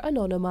are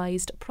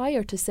anonymised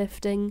prior to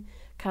sifting.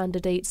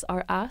 Candidates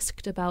are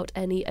asked about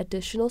any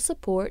additional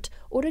support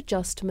or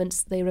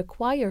adjustments they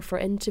require for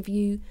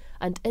interview,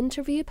 and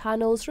interview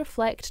panels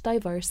reflect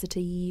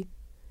diversity.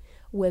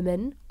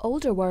 Women,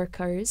 older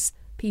workers,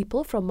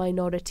 people from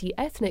minority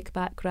ethnic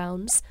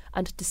backgrounds,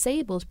 and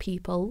disabled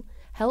people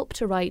help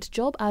to write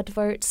job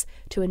adverts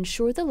to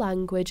ensure the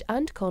language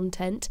and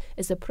content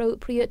is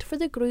appropriate for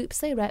the groups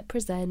they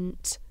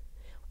represent.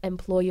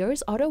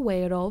 Employers are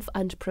aware of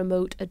and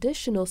promote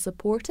additional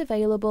support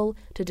available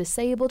to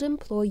disabled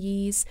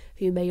employees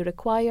who may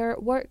require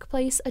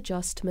workplace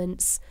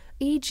adjustments,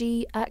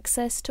 e.g.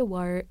 access to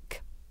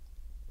work.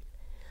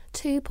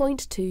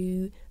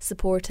 2.2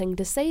 Supporting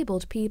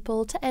disabled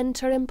people to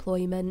enter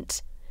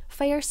employment.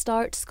 Fair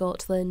Start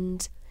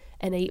Scotland.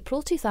 In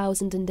April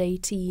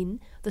 2018,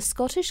 the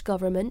Scottish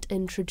Government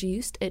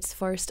introduced its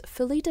first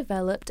fully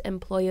developed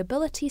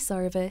employability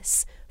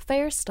service,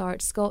 Fair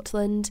Start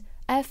Scotland,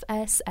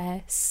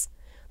 FSS.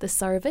 The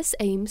service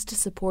aims to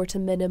support a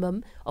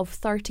minimum of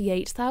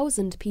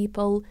 38,000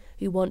 people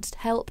who want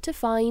help to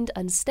find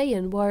and stay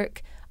in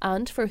work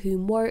and for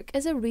whom work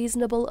is a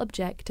reasonable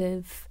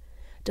objective.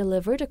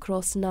 Delivered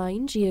across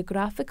 9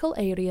 geographical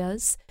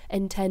areas,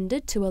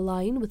 intended to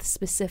align with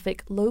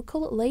specific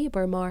local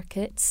labour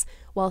markets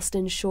whilst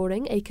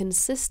ensuring a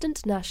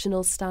consistent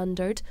national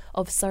standard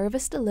of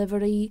service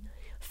delivery,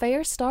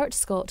 Fair Start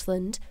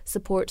Scotland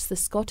supports the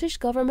Scottish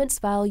Government's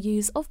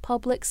values of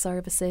public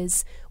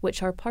services,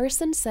 which are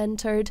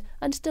person-centred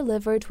and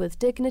delivered with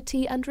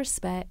dignity and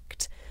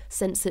respect.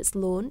 Since its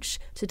launch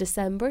to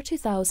December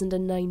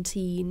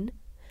 2019,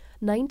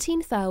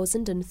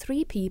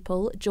 19,003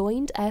 people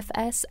joined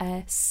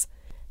FSS.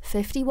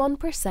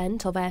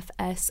 51% of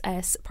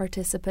FSS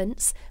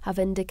participants have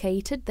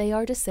indicated they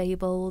are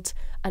disabled.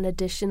 An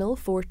additional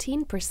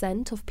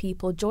 14% of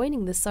people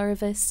joining the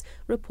service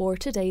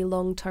reported a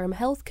long-term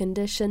health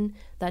condition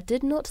that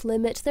did not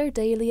limit their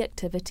daily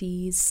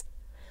activities.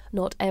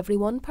 Not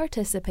everyone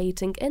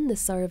participating in the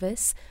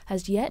service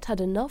has yet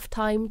had enough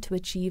time to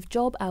achieve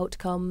job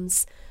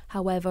outcomes.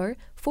 However,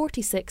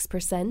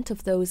 46%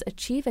 of those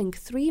achieving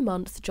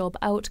 3-month job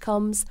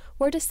outcomes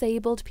were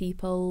disabled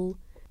people.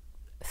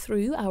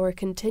 Through our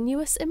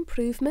continuous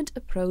improvement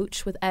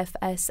approach with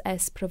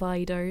FSS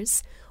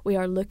providers, we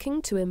are looking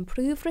to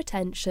improve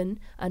retention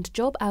and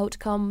job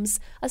outcomes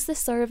as the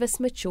service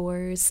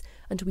matures,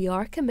 and we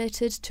are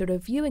committed to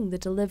reviewing the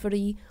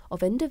delivery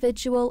of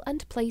individual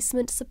and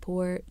placement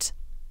support.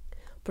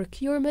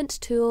 Procurement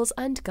tools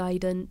and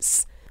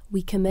guidance.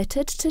 We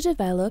committed to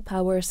develop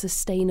our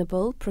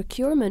sustainable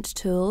procurement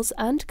tools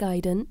and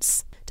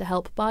guidance to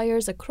help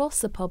buyers across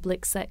the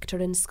public sector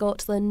in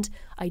Scotland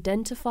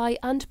identify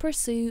and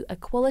pursue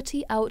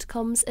equality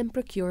outcomes in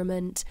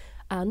procurement,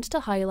 and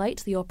to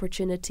highlight the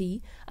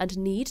opportunity and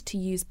need to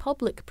use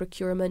public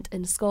procurement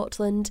in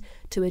Scotland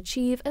to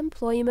achieve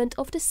employment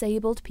of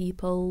disabled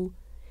people.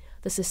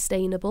 The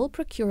sustainable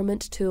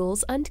procurement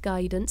tools and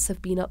guidance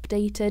have been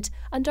updated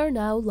and are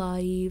now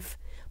live.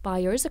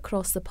 Buyers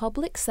across the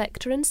public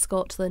sector in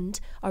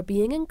Scotland are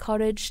being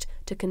encouraged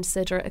to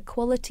consider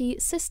equality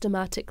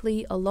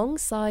systematically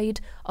alongside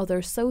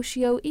other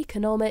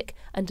socio-economic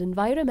and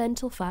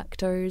environmental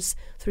factors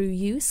through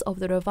use of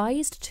the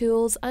revised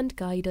tools and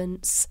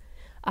guidance.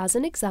 As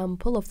an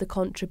example of the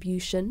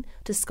contribution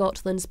to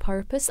Scotland's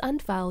purpose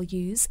and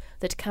values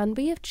that can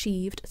be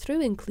achieved through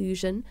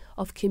inclusion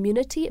of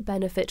community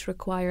benefit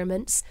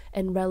requirements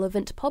in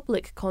relevant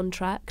public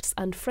contracts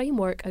and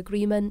framework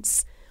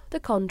agreements, the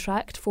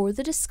contract for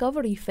the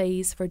discovery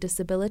phase for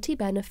disability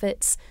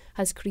benefits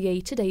has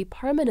created a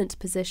permanent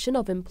position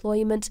of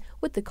employment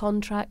with the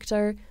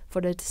contractor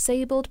for a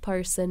disabled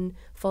person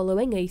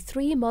following a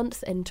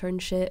 3-month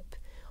internship.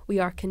 We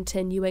are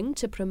continuing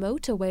to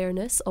promote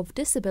awareness of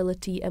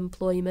disability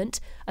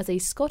employment as a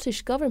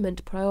Scottish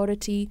Government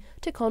priority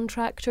to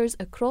contractors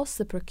across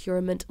the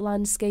procurement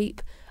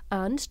landscape,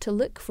 and to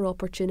look for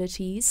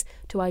opportunities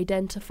to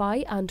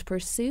identify and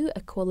pursue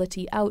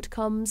equality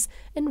outcomes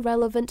in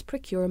relevant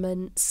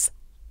procurements.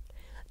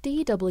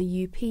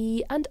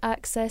 DWP and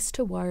access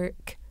to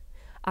work.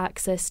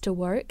 Access to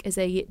Work is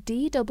a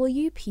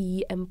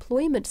DWP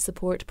employment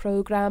support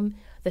programme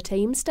that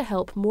aims to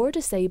help more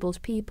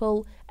disabled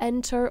people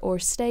enter or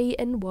stay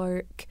in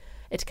work.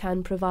 It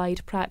can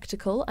provide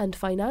practical and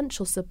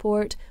financial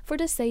support for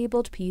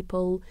disabled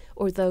people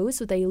or those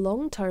with a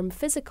long-term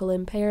physical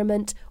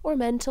impairment or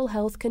mental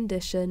health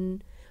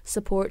condition.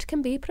 Support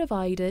can be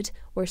provided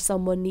where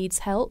someone needs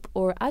help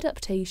or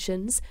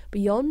adaptations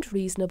beyond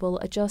reasonable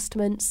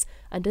adjustments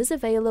and is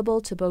available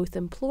to both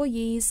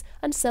employees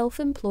and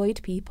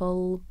self-employed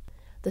people.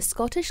 The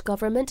Scottish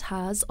Government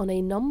has, on a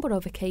number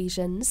of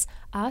occasions,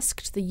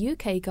 asked the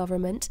UK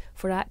Government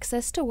for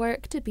access to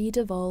work to be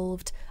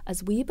devolved,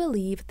 as we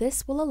believe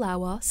this will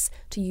allow us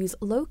to use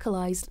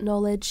localised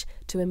knowledge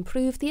to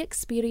improve the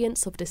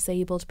experience of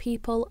disabled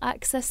people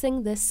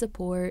accessing this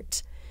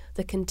support.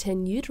 The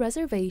continued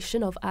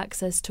reservation of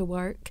access to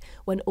work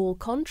when all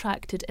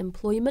contracted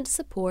employment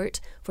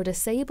support for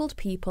disabled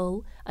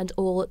people and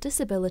all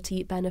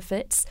disability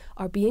benefits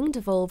are being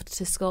devolved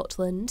to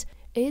Scotland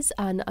is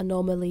an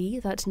anomaly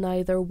that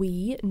neither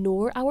we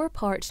nor our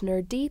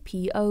partner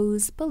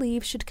DPOs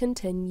believe should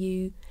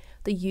continue.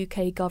 The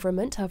UK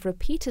Government have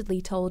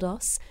repeatedly told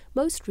us,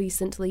 most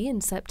recently in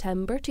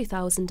September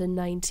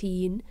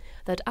 2019,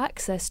 that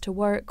access to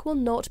work will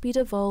not be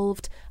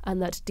devolved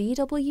and that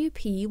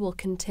DWP will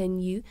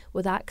continue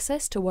with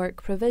access to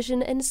work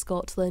provision in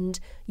Scotland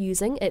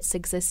using its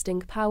existing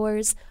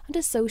powers and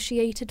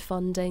associated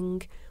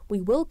funding.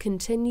 We will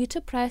continue to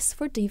press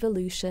for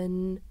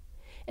devolution.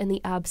 In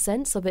the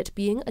absence of it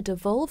being a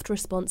devolved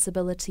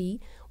responsibility,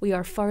 we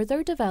are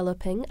further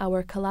developing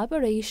our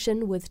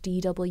collaboration with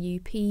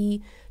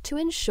DWP to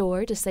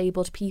ensure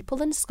disabled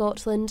people in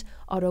Scotland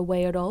are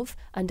aware of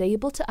and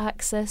able to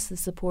access the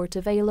support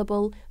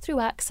available through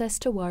access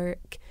to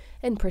work.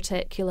 In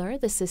particular,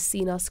 this has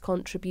seen us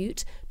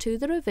contribute to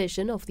the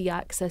revision of the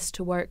Access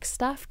to Work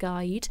Staff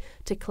Guide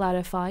to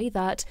clarify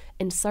that,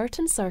 in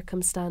certain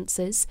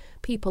circumstances,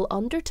 people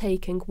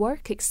undertaking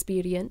work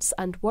experience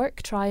and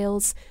work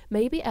trials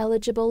may be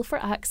eligible for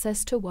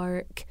access to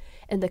work.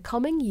 In the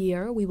coming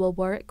year, we will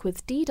work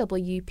with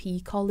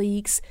DWP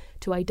colleagues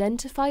to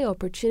identify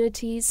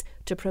opportunities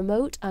to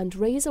promote and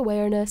raise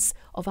awareness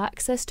of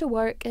access to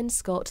work in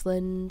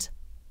Scotland.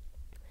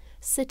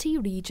 City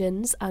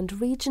regions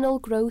and regional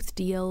growth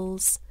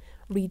deals.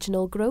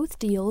 Regional growth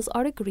deals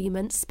are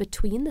agreements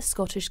between the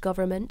Scottish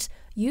Government,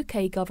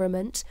 UK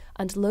Government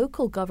and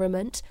local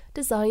government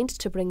designed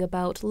to bring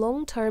about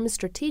long-term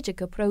strategic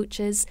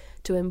approaches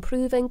to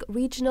improving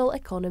regional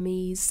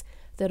economies.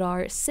 There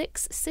are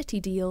 6 city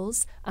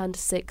deals and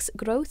 6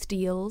 growth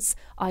deals,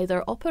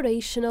 either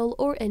operational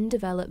or in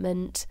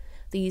development.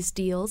 These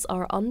deals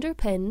are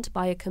underpinned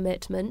by a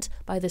commitment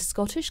by the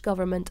Scottish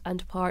Government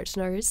and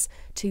partners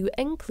to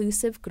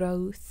inclusive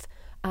growth.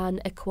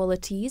 An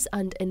Equalities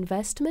and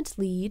Investment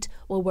Lead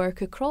will work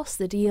across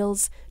the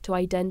deals to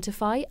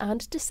identify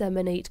and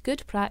disseminate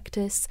good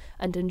practice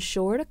and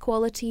ensure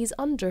equalities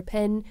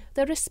underpin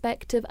their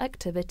respective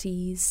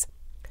activities.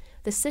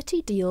 The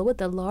city deal with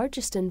the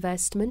largest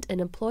investment in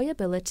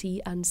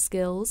employability and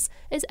skills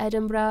is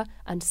Edinburgh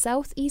and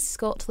South East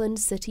Scotland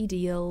City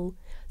Deal.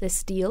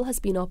 This deal has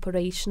been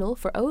operational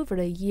for over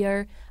a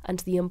year, and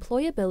the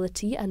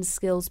Employability and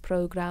Skills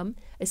programme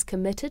is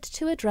committed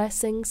to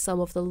addressing some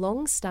of the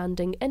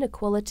long-standing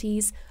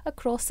inequalities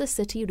across the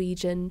city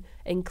region,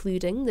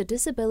 including the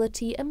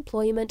disability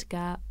employment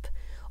gap.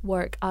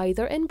 Work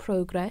either in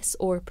progress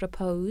or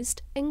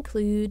proposed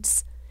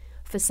includes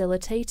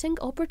facilitating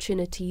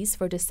opportunities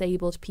for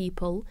disabled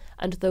people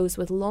and those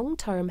with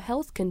long-term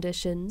health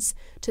conditions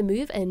to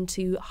move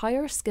into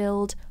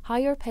higher-skilled,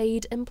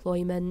 higher-paid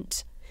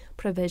employment.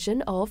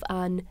 Provision of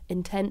an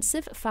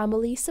Intensive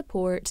Family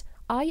Support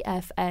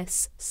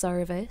IFS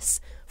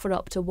service for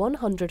up to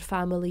 100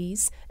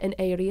 families in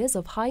areas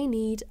of high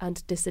need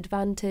and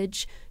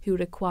disadvantage who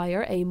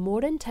require a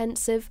more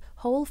intensive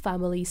whole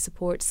family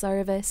support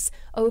service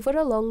over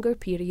a longer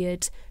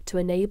period to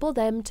enable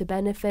them to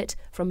benefit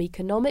from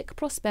economic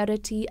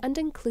prosperity and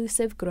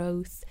inclusive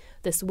growth.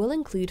 This will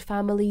include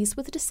families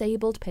with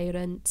disabled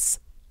parents.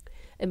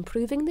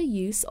 Improving the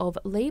use of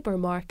labour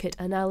market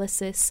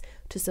analysis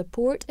to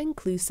support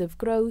inclusive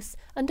growth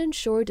and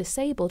ensure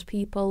disabled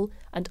people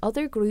and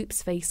other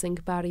groups facing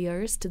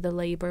barriers to the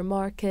labour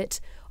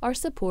market are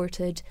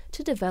supported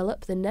to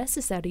develop the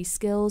necessary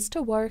skills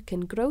to work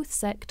in growth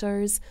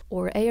sectors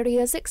or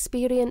areas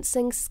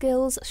experiencing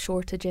skills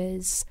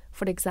shortages.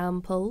 For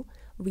example,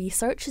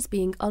 research is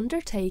being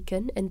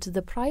undertaken into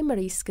the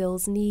primary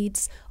skills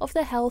needs of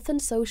the health and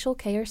social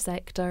care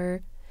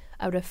sector.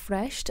 A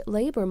refreshed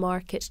labour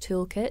market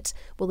toolkit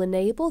will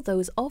enable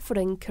those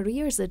offering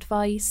careers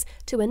advice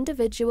to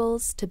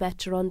individuals to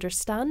better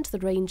understand the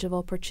range of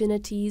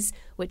opportunities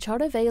which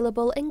are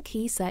available in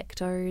key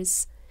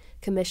sectors.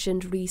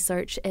 Commissioned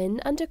research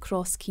in and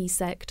across key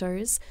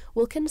sectors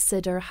will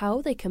consider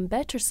how they can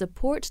better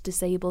support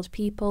disabled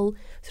people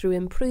through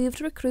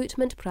improved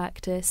recruitment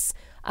practice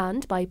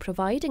and by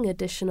providing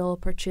additional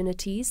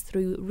opportunities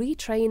through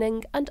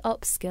retraining and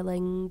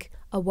upskilling.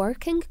 A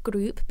working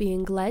group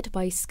being led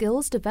by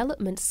Skills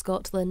Development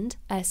Scotland,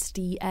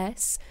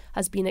 SDS,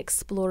 has been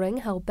exploring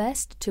how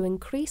best to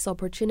increase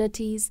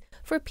opportunities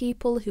for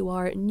people who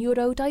are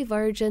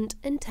neurodivergent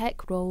in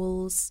tech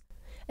roles.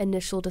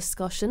 Initial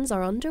discussions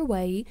are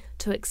underway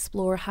to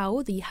explore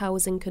how the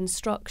Housing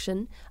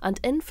Construction and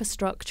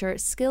Infrastructure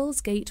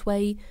Skills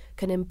Gateway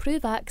can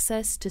improve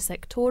access to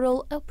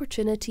sectoral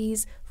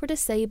opportunities for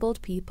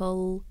disabled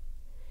people.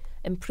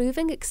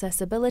 Improving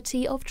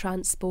accessibility of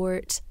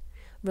transport.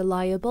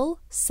 Reliable,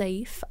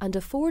 safe and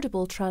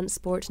affordable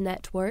transport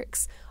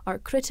networks are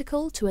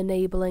critical to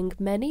enabling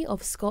many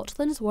of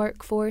Scotland's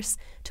workforce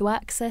to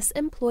access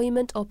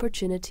employment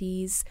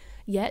opportunities,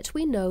 yet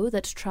we know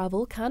that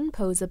travel can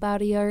pose a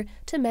barrier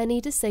to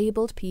many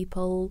disabled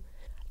people.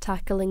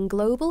 Tackling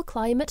global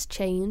climate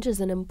change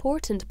is an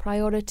important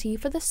priority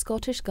for the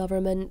Scottish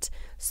Government,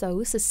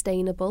 so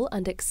sustainable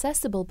and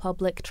accessible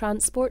public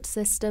transport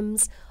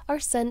systems are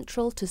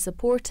central to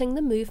supporting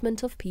the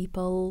movement of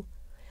people.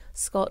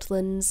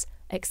 Scotland's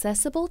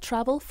Accessible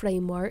Travel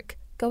Framework,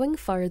 Going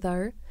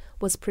Further,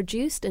 was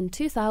produced in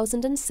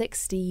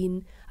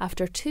 2016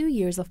 after 2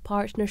 years of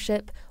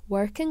partnership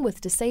working with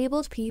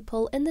disabled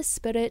people in the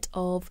spirit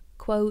of,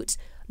 quote,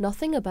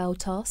 nothing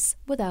about us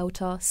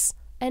without us,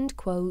 end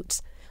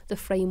quote. The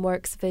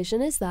framework's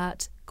vision is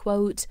that,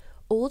 quote,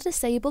 all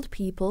disabled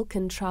people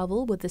can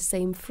travel with the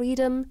same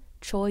freedom,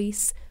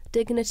 choice,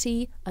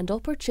 dignity and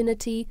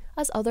opportunity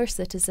as other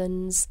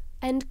citizens,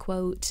 end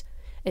quote.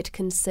 It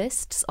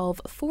consists of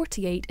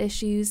 48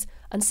 issues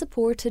and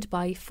supported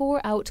by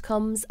 4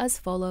 outcomes as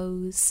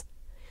follows.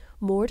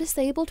 More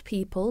disabled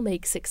people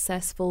make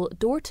successful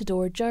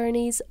door-to-door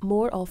journeys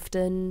more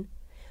often.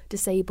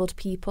 Disabled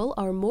people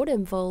are more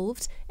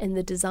involved in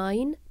the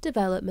design,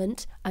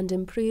 development and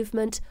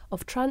improvement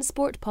of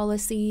transport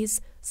policies,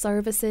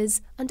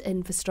 services and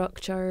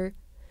infrastructure.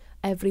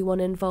 Everyone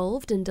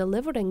involved in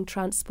delivering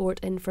transport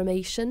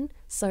information,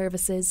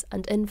 services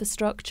and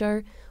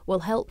infrastructure will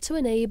help to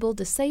enable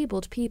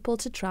disabled people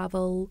to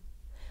travel.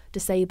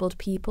 Disabled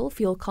people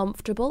feel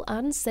comfortable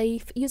and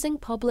safe using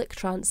public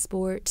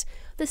transport.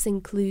 This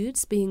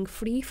includes being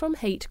free from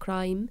hate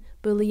crime,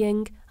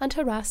 bullying and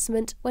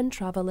harassment when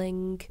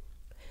travelling.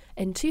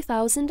 In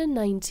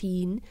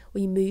 2019,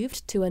 we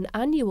moved to an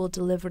annual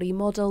delivery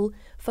model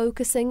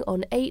focusing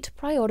on 8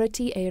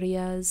 priority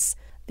areas.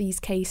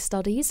 These case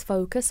studies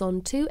focus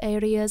on 2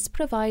 areas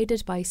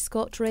provided by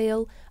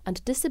ScotRail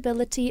and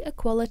Disability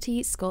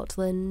Equality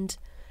Scotland.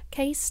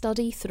 Case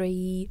Study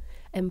 3.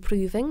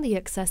 Improving the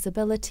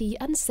accessibility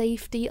and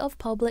safety of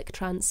public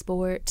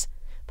transport.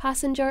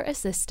 Passenger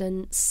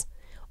assistance.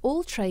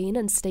 All train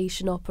and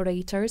station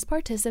operators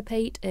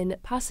participate in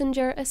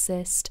Passenger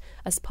Assist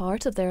as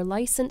part of their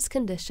licence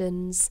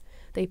conditions.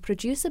 They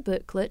produce a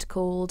booklet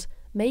called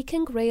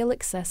Making Rail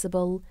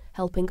Accessible,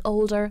 Helping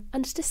Older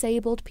and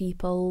Disabled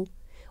People,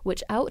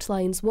 which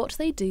outlines what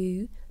they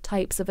do,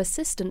 types of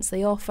assistance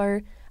they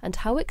offer, and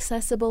how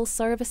accessible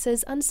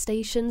services and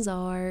stations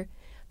are.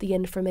 The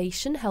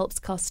information helps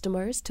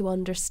customers to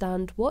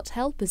understand what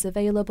help is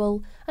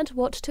available and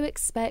what to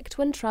expect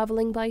when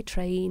travelling by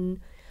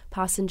train.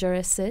 Passenger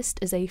Assist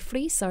is a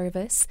free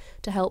service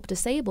to help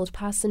disabled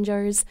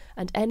passengers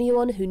and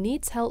anyone who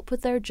needs help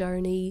with their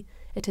journey.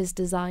 It is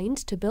designed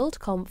to build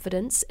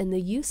confidence in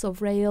the use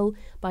of rail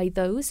by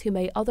those who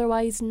may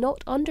otherwise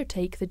not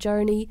undertake the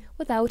journey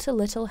without a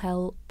little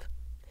help.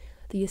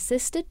 The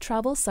assisted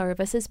travel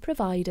service is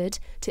provided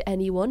to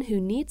anyone who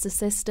needs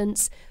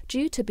assistance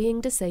due to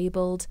being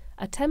disabled,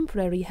 a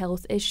temporary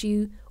health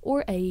issue,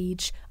 or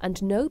age,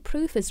 and no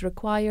proof is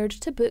required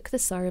to book the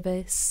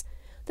service.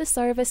 The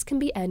service can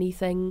be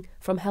anything,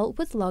 from help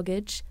with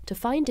luggage, to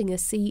finding a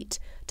seat,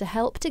 to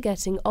help to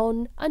getting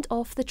on and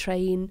off the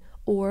train,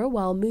 or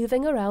while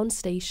moving around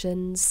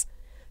stations.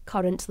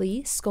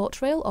 Currently,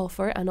 ScotRail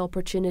offer an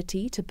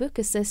opportunity to book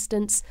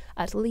assistance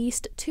at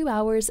least 2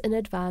 hours in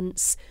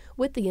advance,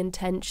 with the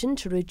intention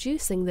to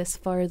reducing this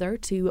further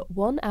to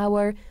 1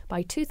 hour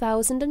by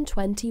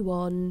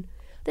 2021.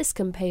 This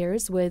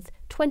compares with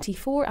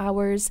 24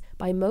 hours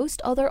by most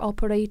other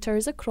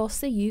operators across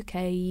the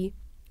UK.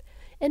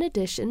 In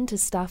addition to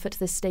staff at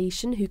the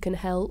station who can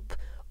help,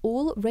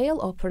 all rail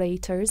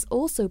operators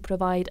also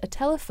provide a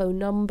telephone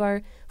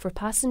number for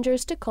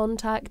passengers to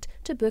contact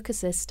to book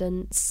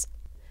assistance.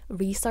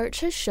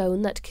 Research has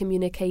shown that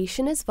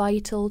communication is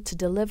vital to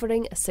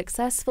delivering a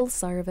successful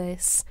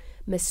service.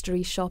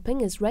 Mystery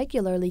shopping is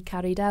regularly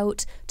carried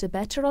out to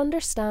better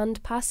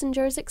understand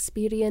passengers'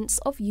 experience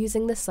of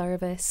using the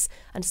service,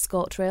 and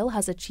ScotRail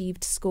has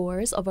achieved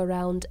scores of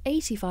around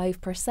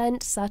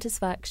 85%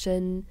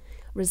 satisfaction.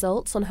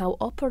 Results on how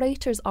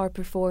operators are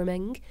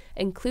performing,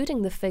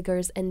 including the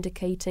figures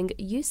indicating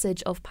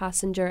usage of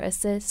Passenger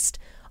Assist,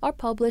 are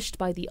published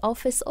by the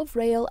Office of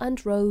Rail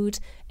and Road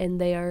in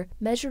their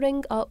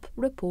Measuring Up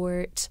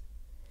report.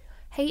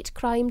 Hate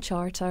Crime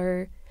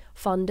Charter.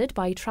 Funded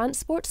by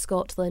Transport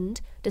Scotland,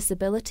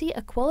 Disability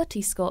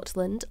Equality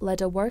Scotland led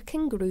a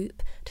working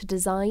group to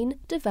design,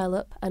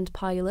 develop and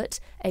pilot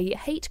a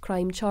hate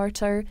crime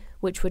charter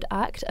which would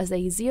act as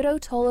a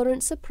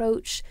zero-tolerance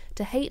approach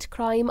to hate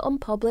crime on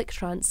public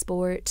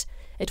transport.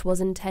 It was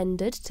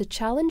intended to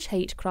challenge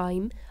hate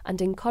crime and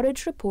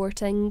encourage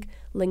reporting,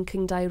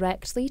 linking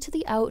directly to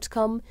the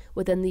outcome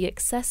within the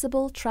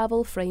Accessible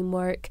Travel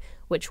Framework,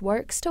 which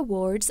works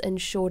towards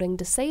ensuring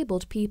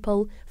disabled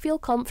people feel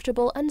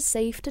comfortable and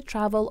safe to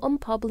travel on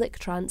public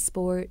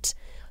transport.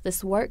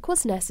 This work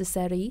was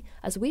necessary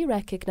as we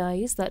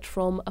recognise that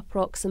from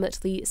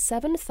approximately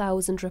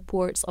 7,000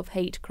 reports of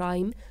hate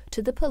crime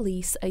to the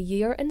police a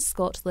year in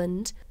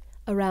Scotland,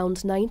 around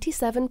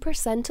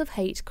 97% of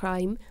hate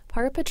crime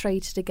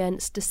perpetrated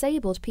against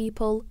disabled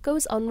people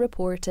goes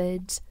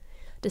unreported.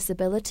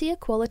 Disability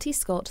Equality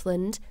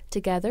Scotland,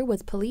 together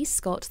with Police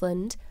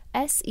Scotland,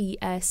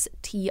 SESTRAN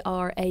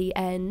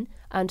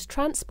and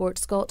Transport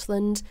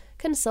Scotland,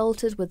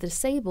 consulted with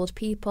disabled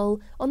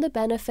people on the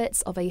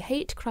benefits of a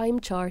hate crime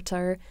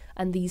charter,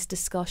 and these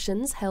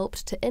discussions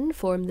helped to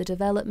inform the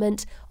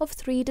development of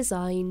 3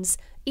 designs,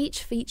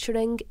 each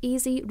featuring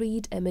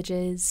easy-read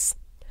images.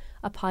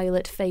 A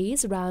pilot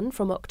phase ran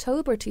from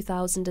October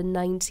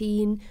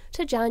 2019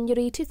 to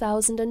January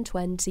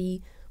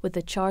 2020, with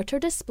the charter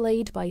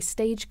displayed by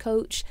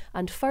Stagecoach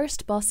and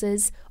First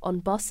buses on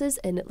buses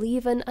in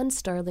Leven and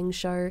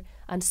Stirlingshire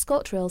and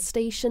ScotRail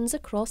stations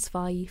across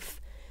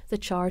Fife. The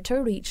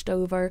charter reached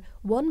over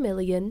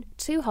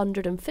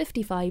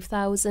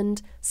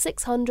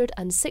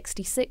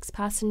 1,255,666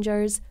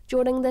 passengers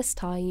during this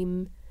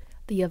time.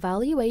 The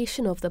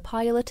evaluation of the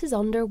pilot is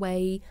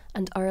underway,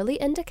 and early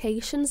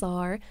indications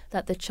are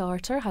that the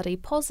charter had a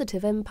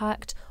positive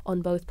impact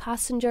on both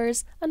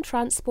passengers and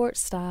transport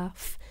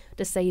staff.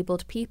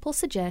 Disabled people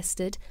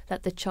suggested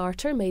that the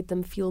charter made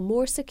them feel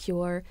more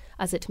secure,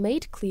 as it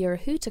made clear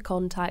who to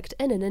contact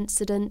in an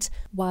incident,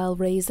 while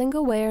raising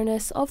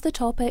awareness of the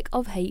topic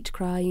of hate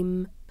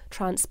crime.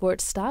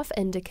 Transport staff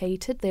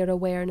indicated their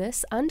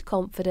awareness and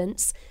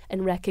confidence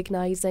in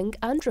recognising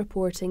and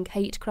reporting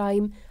hate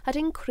crime had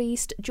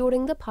increased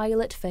during the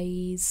pilot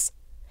phase.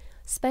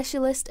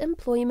 Specialist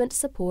Employment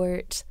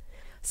Support.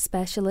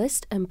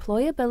 Specialist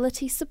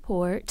Employability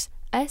Support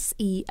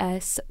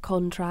 (SES)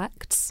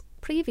 contracts,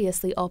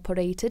 previously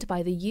operated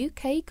by the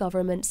UK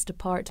Government's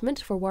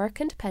Department for Work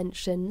and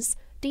Pensions,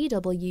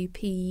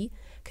 DWP,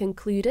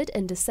 concluded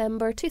in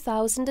December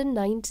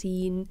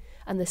 2019,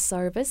 and the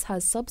service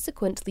has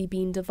subsequently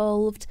been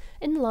devolved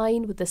in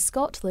line with the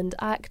Scotland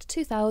Act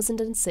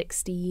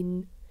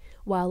 2016.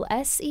 While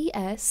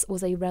SES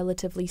was a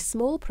relatively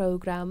small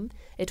programme,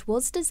 it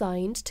was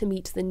designed to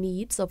meet the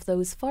needs of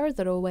those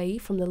further away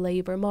from the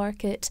labour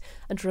market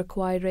and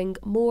requiring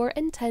more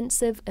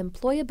intensive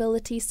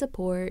employability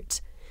support.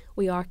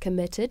 We are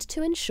committed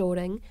to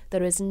ensuring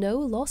there is no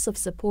loss of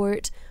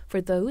support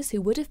for those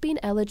who would have been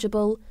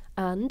eligible,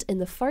 and in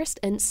the first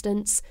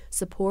instance,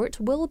 support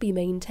will be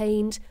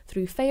maintained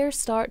through Fair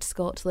Start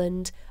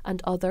Scotland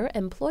and other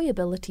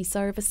employability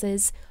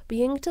services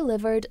being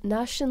delivered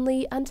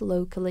nationally and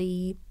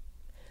locally.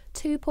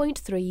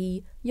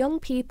 2.3 Young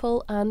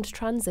People and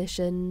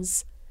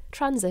Transitions.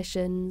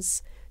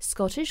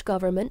 Scottish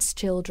Government's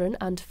Children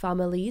and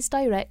Families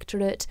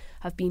Directorate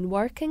have been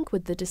working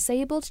with the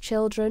Disabled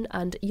Children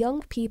and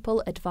Young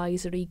People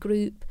Advisory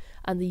Group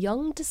and the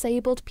Young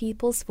Disabled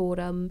People's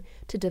Forum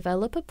to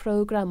develop a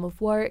programme of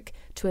work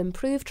to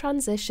improve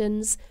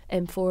transitions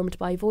informed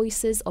by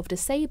voices of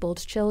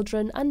disabled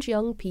children and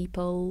young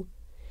people.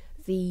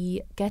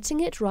 The Getting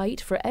It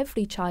Right for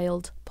Every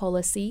Child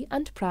policy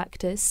and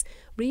practice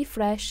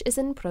refresh is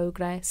in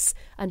progress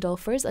and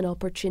offers an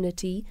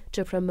opportunity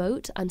to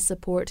promote and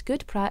support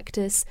good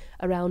practice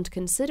around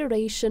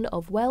consideration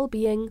of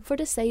well-being for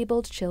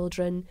disabled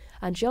children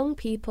and young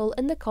people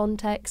in the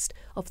context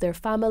of their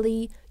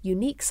family,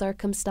 unique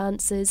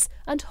circumstances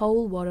and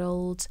whole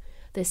world.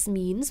 This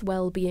means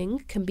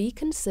well-being can be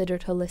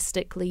considered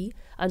holistically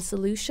and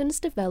solutions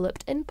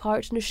developed in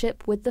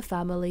partnership with the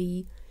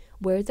family.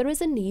 Where there is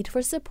a need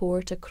for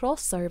support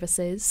across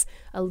services,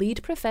 a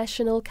lead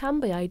professional can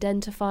be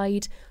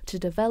identified to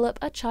develop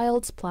a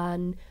child's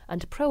plan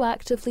and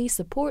proactively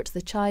support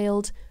the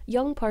child,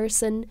 young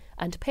person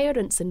and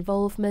parents'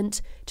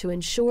 involvement to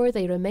ensure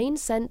they remain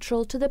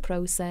central to the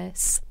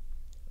process.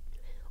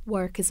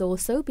 Work is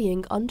also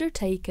being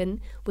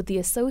undertaken with the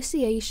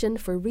Association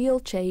for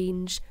Real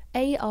Change,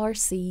 ARC,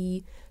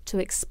 to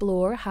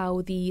explore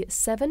how the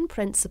 7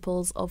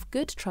 principles of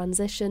good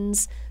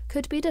transitions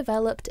could be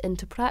developed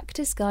into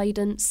practice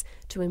guidance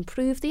to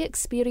improve the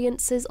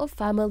experiences of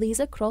families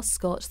across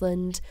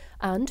Scotland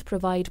and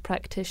provide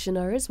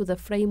practitioners with a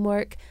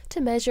framework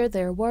to measure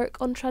their work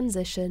on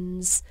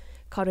transitions.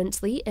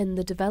 Currently in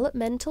the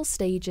developmental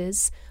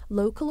stages,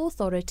 local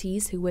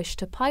authorities who wish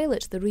to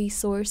pilot the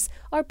resource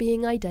are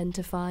being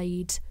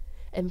identified.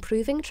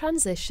 Improving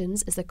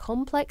transitions is a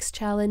complex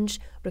challenge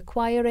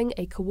requiring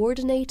a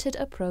coordinated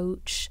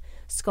approach.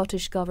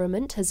 Scottish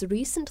Government has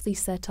recently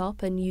set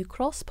up a new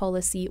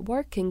cross-policy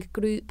working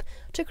group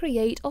to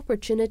create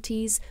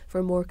opportunities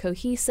for more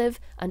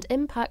cohesive and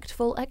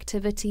impactful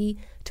activity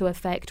to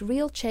effect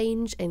real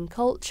change in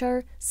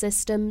culture,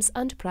 systems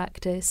and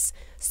practice,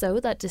 so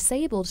that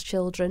disabled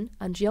children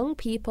and young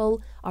people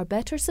are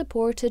better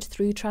supported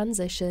through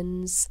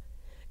transitions.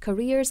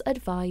 Careers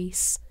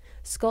Advice.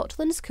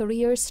 Scotland's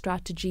Careers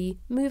Strategy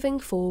Moving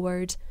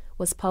Forward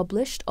was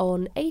published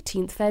on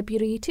 18th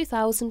February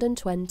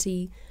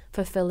 2020,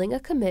 fulfilling a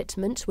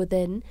commitment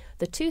within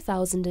the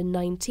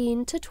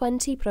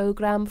 2019-20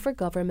 programme for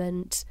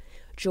government.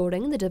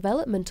 During the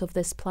development of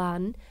this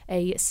plan,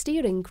 a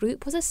steering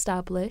group was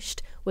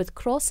established with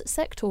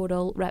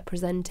cross-sectoral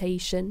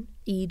representation,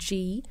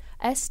 e.g.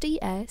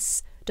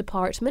 SDS,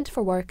 Department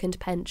for Work and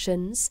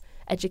Pensions,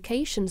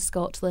 Education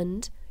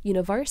Scotland,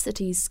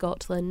 Universities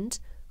Scotland,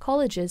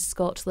 Colleges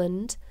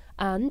Scotland,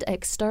 and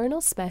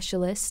external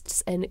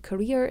specialists in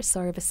career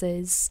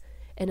services.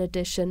 In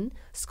addition,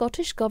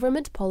 Scottish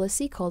Government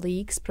policy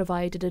colleagues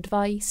provided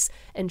advice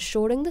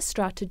ensuring the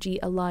strategy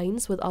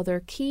aligns with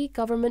other key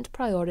government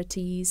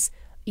priorities,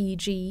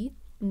 e.g.,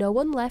 No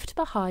One Left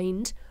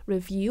Behind,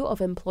 review of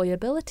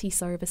employability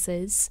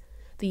services,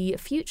 the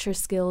Future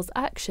Skills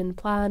Action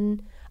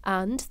Plan,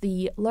 and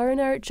the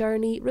Learner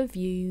Journey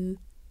Review.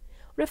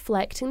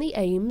 Reflecting the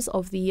aims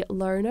of the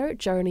Learner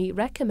Journey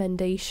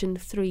Recommendation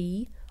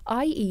 3,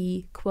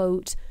 i.e.,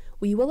 quote,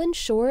 we will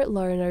ensure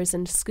learners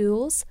in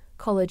schools,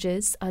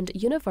 colleges and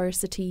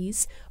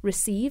universities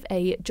receive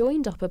a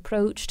joined-up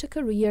approach to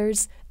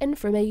careers,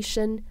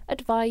 information,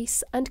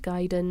 advice and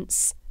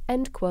guidance,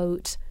 end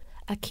quote.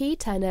 A key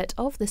tenet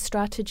of the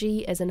strategy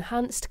is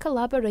enhanced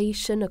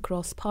collaboration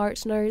across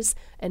partners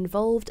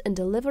involved in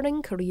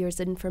delivering careers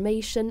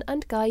information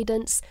and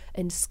guidance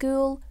in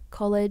school,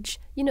 college,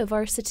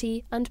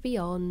 university and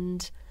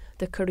beyond.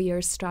 The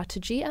careers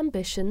strategy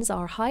ambitions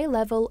are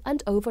high-level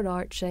and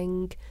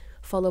overarching.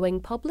 Following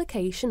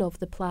publication of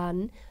the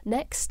plan,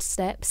 next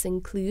steps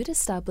include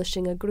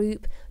establishing a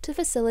group to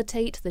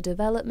facilitate the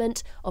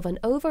development of an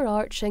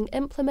overarching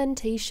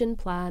implementation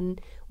plan,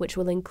 which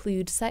will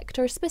include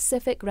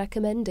sector-specific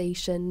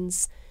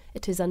recommendations.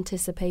 It is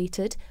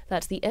anticipated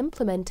that the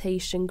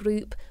implementation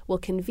group will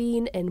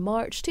convene in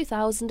March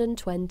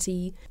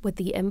 2020, with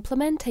the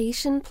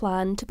implementation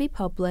plan to be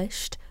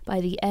published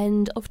by the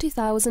end of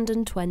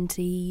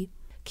 2020.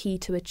 Key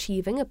to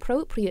achieving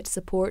appropriate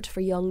support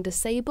for young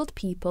disabled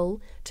people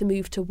to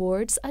move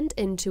towards and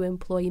into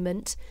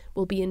employment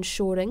will be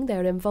ensuring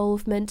their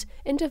involvement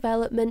in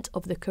development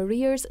of the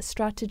Careers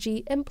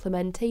Strategy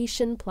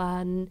Implementation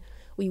Plan.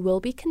 we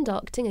will be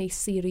conducting a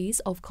series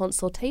of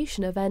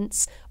consultation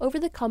events over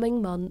the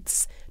coming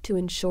months to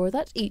ensure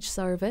that each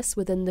service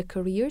within the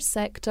careers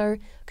sector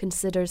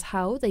considers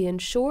how they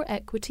ensure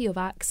equity of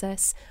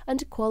access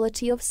and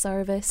quality of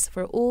service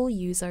for all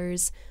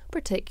users,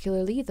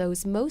 particularly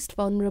those most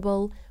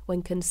vulnerable,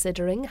 when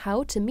considering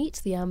how to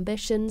meet the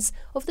ambitions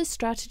of the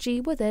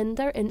strategy within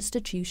their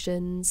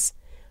institutions.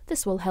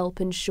 This will help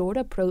ensure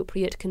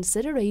appropriate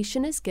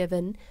consideration is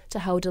given to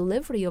how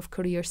delivery of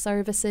career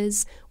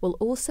services will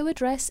also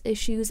address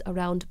issues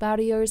around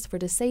barriers for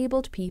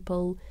disabled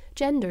people,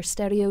 gender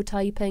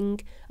stereotyping,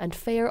 and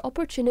fair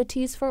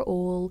opportunities for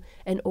all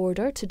in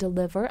order to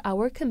deliver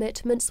our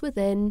commitments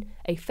within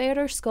a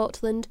Fairer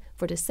Scotland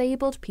for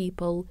Disabled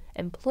People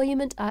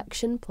Employment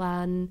Action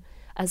Plan,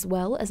 as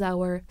well as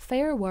our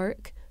Fair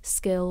Work,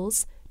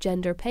 Skills,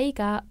 Gender Pay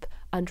Gap,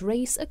 and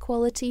Race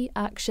Equality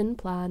Action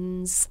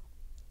Plans.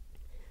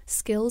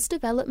 Skills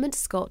Development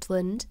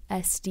Scotland,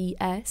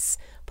 SDS,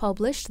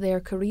 published their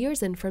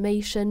Careers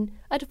Information,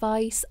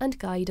 Advice and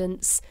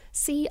Guidance,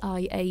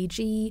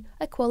 CIAG,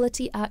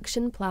 Equality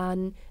Action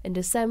Plan in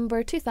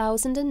December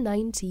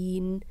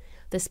 2019.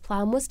 This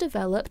plan was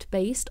developed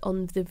based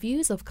on the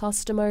views of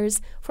customers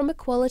from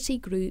equality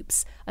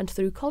groups and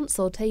through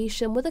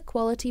consultation with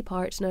equality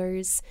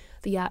partners.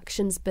 The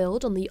actions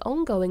build on the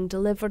ongoing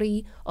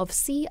delivery of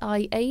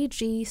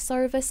CIAG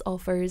service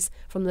offers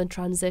from the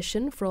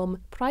transition from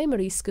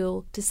primary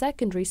school to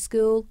secondary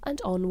school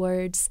and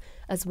onwards,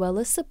 as well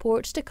as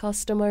support to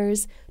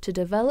customers to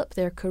develop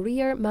their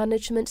career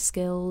management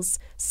skills,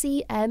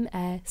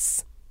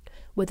 CMS.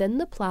 Within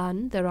the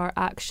plan, there are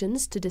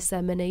actions to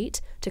disseminate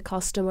to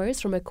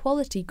customers from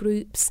equality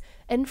groups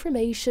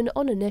information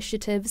on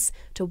initiatives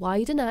to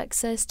widen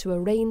access to a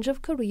range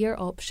of career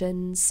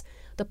options.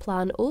 The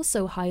plan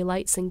also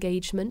highlights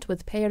engagement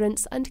with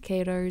parents and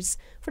carers,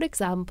 for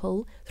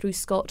example, through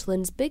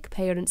Scotland's Big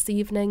Parents'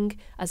 Evening,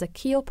 as a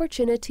key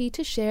opportunity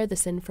to share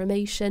this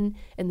information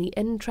in the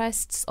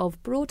interests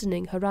of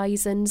broadening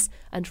horizons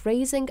and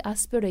raising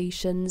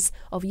aspirations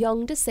of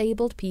young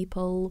disabled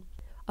people.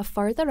 A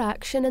further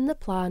action in the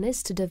plan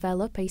is to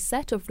develop a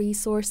set of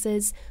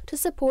resources to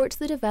support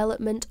the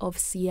development of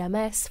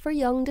CMS for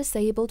young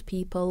disabled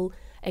people,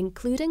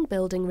 including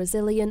building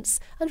resilience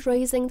and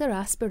raising their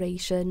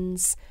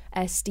aspirations.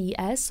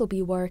 SDS will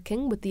be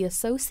working with the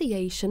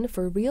Association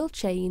for Real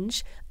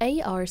Change,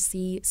 ARC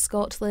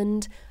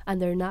Scotland,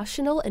 and their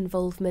National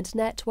Involvement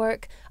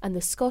Network and the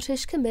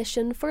Scottish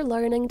Commission for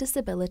Learning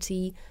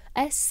Disability,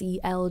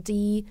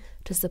 SCLD,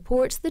 to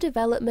support the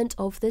development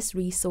of this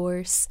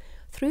resource.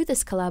 Through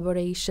this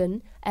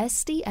collaboration,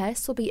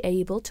 SDS will be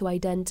able to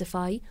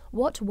identify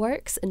what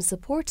works in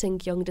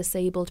supporting young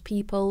disabled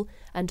people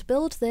and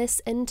build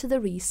this into the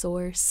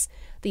resource.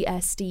 The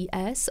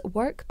SDS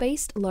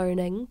Work-Based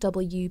Learning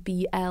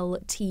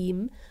WBL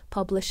team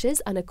publishes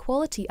an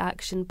Equality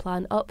Action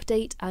Plan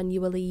update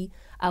annually,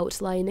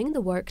 outlining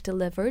the work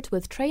delivered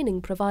with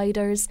training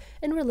providers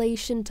in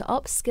relation to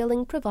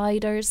upskilling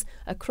providers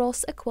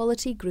across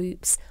equality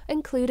groups,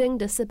 including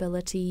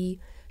disability.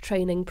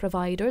 Training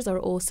providers are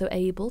also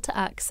able to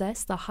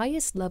access the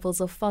highest levels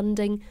of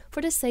funding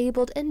for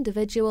disabled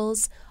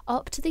individuals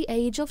up to the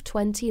age of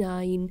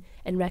 29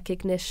 in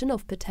recognition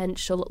of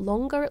potential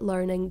longer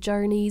learning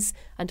journeys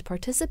and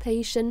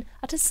participation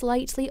at a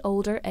slightly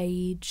older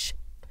age.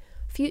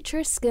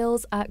 Future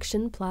Skills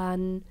Action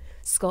Plan.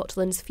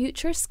 Scotland's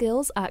Future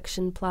Skills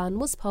Action Plan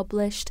was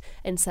published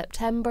in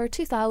September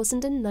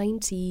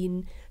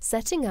 2019,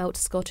 setting out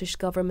Scottish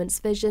Government's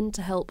vision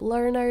to help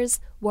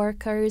learners,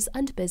 workers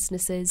and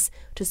businesses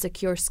to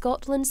secure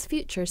Scotland's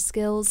future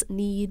skills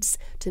needs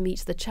to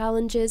meet the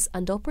challenges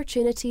and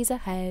opportunities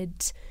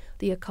ahead.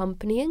 The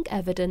accompanying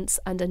evidence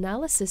and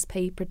analysis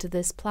paper to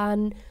this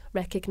plan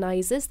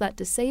recognises that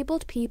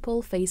disabled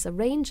people face a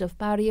range of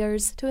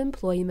barriers to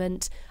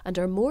employment and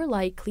are more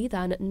likely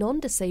than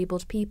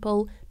non-disabled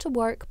people to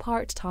work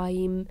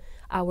part-time.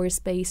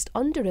 Hours-based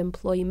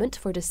underemployment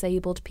for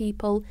disabled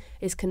people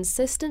is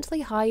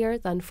consistently higher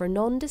than for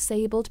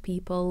non-disabled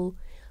people.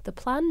 The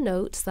plan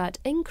notes that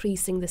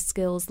increasing the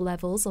skills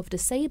levels of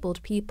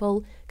disabled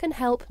people can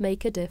help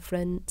make a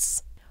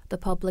difference. The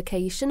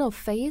publication of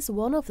Phase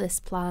 1 of this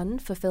plan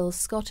fulfills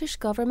Scottish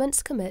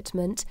Government's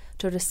commitment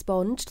to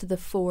respond to the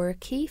 4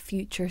 key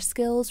future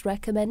skills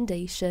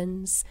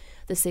recommendations.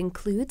 This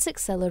includes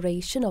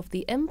acceleration of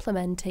the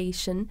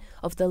implementation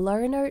of the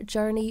Learner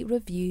Journey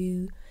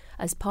Review.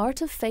 As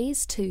part of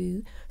Phase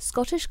 2,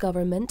 Scottish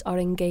Government are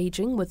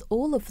engaging with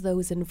all of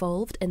those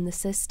involved in the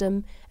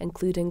system,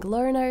 including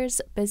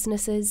learners,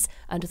 businesses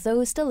and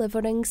those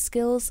delivering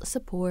skills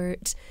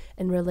support,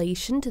 in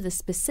relation to the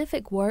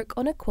specific work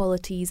on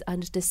equalities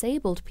and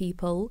disabled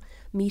people.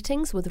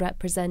 Meetings with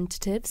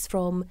representatives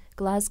from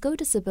Glasgow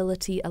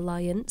Disability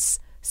Alliance,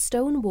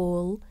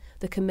 Stonewall,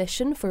 the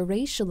Commission for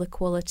Racial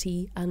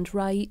Equality and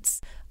Rights,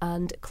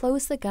 and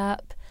Close the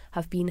Gap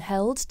have been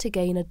held to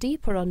gain a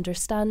deeper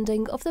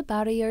understanding of the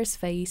barriers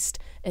faced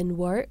in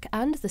work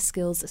and the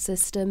skills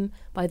system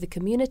by the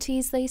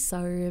communities they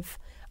serve.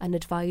 An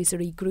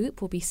advisory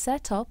group will be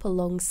set up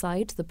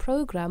alongside the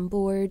programme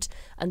board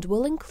and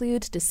will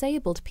include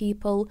disabled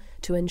people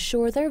to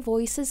ensure their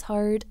voice is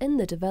heard in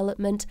the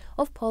development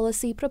of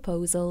policy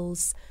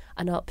proposals.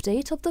 An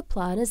update of the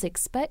plan is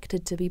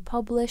expected to be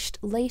published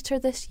later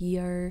this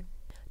year.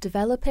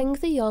 Developing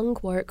the Young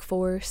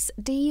Workforce,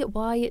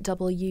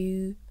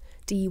 DYW.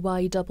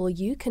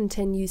 DYW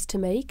continues to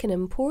make an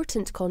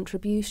important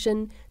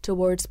contribution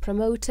towards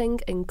promoting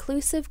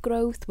inclusive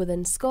growth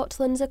within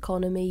Scotland's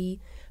economy.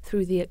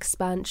 Through the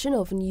expansion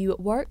of new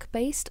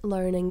work-based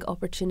learning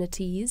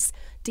opportunities,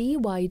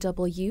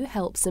 DYW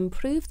helps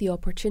improve the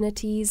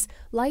opportunities,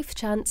 life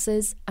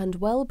chances and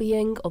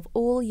well-being of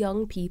all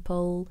young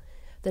people.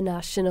 The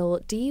National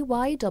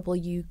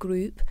DYW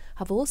Group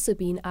have also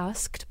been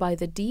asked by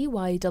the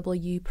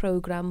DYW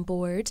Programme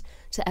Board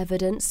to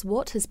evidence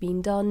what has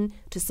been done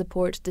to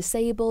support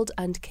disabled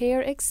and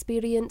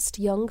care-experienced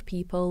young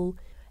people.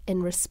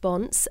 In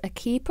response, a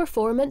Key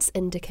Performance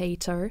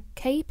Indicator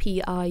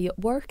 (KPI)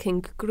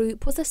 working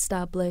group was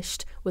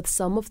established with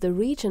some of the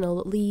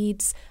regional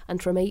leads,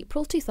 and from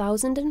April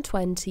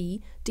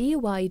 2020,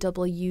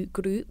 DYW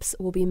groups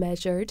will be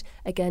measured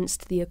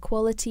against the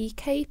equality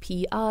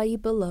KPI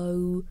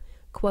below.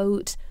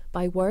 Quote,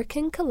 by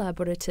working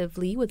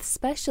collaboratively with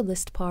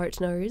specialist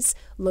partners,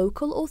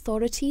 local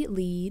authority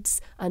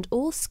leads and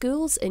all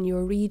schools in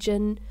your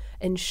region,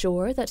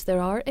 ensure that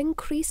there are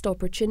increased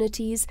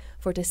opportunities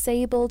for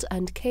disabled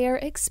and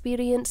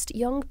care-experienced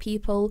young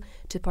people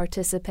to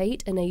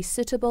participate in a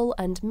suitable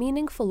and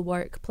meaningful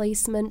work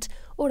placement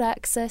or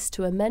access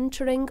to a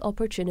mentoring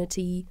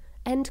opportunity.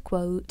 End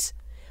quote.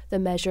 The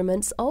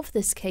measurements of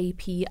this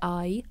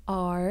KPI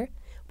are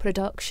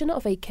production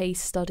of a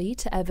case study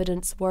to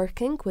evidence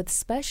working with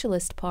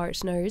specialist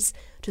partners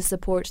to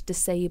support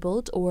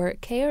disabled or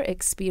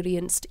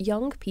care-experienced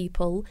young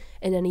people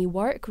in any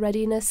work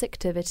readiness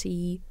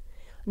activity.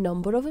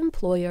 Number of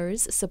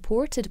employers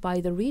supported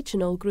by the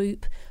regional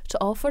group to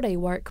offer a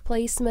work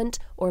placement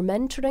or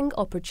mentoring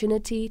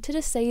opportunity to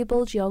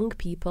disabled young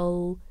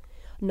people.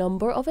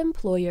 Number of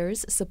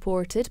employers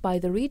supported by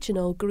the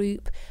regional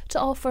group to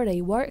offer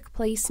a work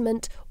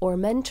placement or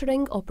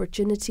mentoring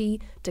opportunity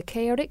to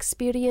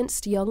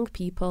care-experienced young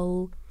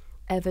people.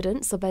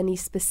 Evidence of any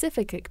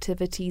specific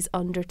activities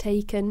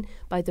undertaken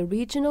by the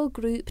regional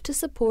group to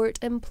support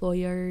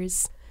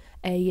employers.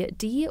 A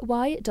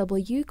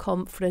DYW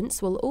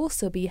conference will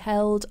also be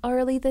held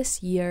early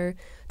this year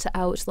to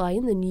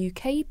outline the new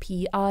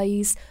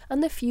KPIs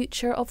and the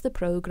future of the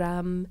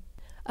programme.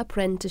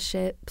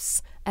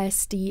 Apprenticeships.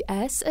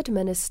 SDS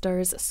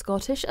administers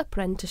Scottish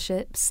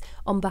apprenticeships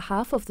on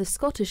behalf of the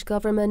Scottish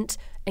Government,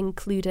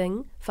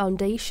 including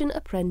Foundation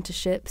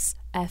Apprenticeships,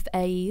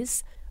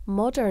 FAs,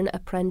 Modern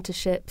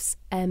Apprenticeships,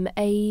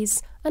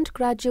 MAs, and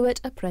Graduate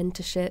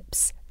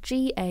Apprenticeships,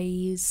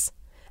 GAs.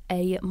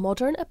 A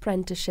Modern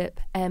Apprenticeship,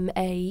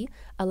 MA,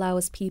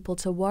 allows people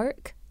to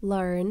work,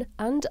 learn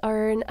and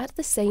earn at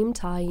the same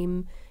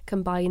time,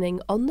 combining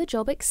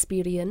on-the-job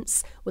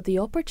experience with the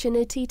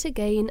opportunity to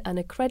gain an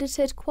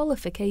accredited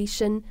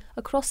qualification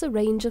across a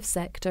range of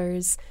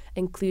sectors,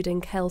 including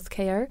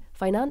healthcare,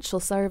 financial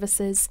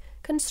services,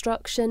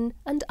 construction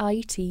and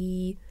IT.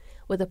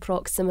 With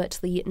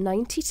approximately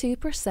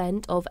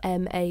 92% of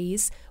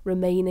MAs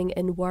remaining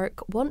in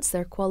work once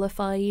they're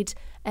qualified,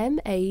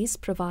 MAs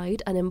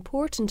provide an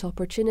important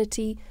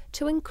opportunity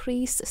to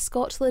increase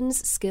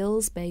Scotland's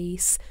skills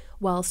base,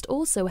 whilst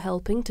also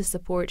helping to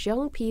support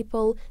young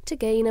people to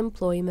gain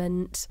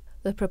employment.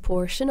 The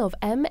proportion of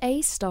MA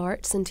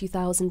starts in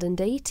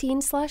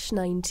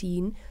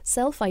 2018/19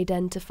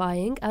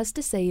 self-identifying as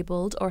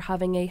disabled or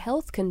having a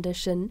health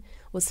condition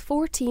was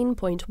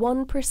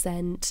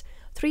 14.1%,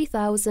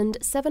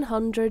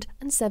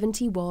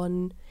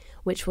 3,771,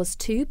 which was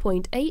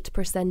 2.8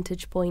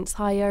 percentage points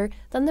higher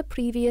than the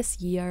previous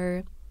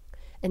year.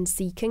 In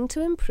seeking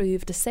to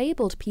improve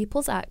disabled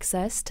people's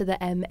access to the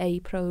MA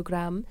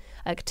programme,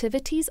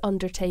 activities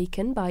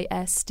undertaken by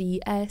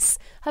SDS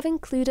have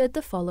included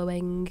the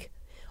following: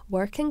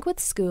 working with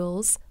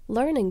schools,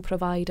 learning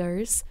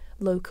providers,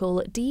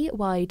 local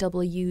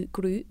DYW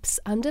groups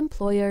and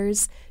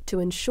employers to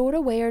ensure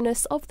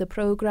awareness of the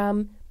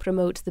programme,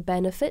 promote the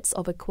benefits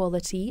of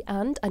equality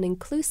and an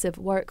inclusive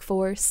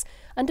workforce,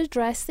 and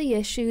address the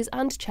issues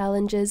and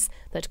challenges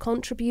that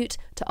contribute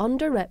to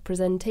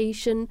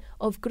underrepresentation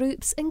of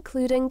groups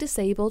including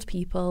disabled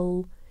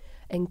people.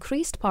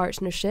 Increased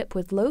partnership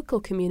with local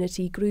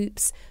community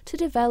groups to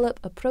develop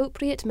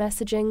appropriate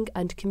messaging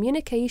and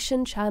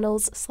communication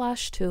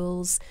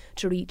channels/tools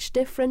to reach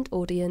different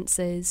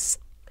audiences.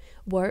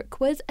 Work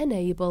with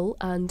Enable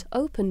and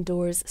Open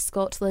Doors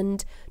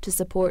Scotland to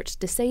support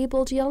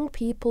disabled young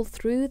people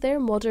through their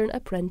modern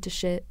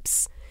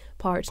apprenticeships.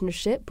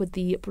 Partnership with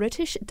the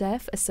British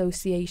Deaf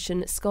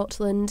Association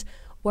Scotland.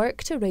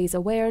 Work to raise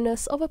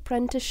awareness of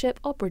apprenticeship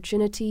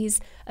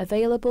opportunities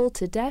available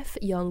to deaf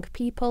young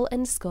people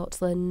in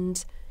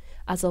Scotland.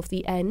 As of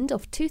the end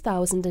of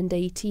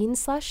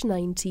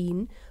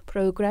 2018/19,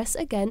 progress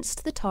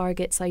against the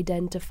targets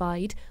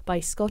identified by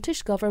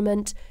Scottish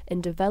Government in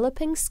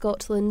developing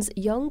Scotland's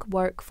young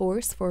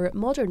workforce for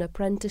modern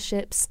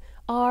apprenticeships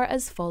are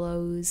as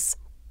follows.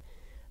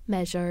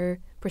 Measure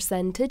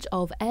percentage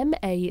of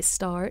MA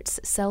starts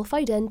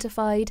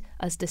self-identified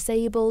as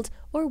disabled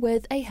or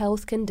with a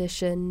health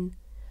condition.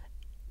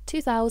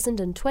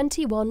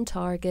 2021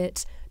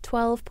 target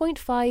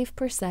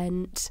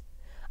 12.5%.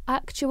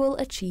 Actual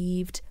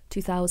achieved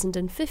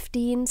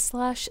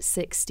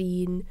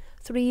 2015/16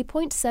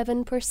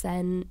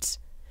 3.7%.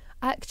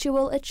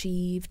 Actual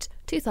achieved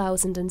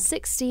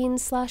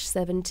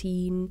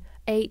 2016/17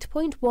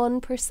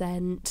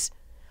 8.1%.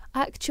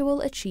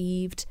 Actual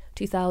achieved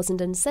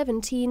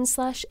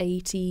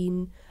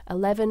 2017/18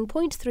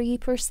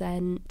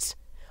 11.3%.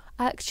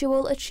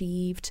 Actual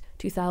achieved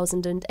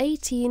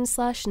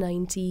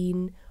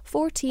 2018/19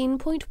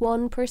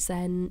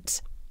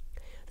 14.1%.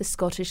 The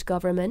Scottish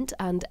Government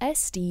and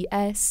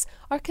SDS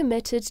are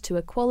committed to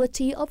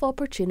equality of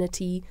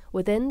opportunity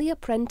within the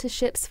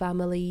apprenticeships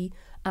family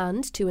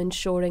and to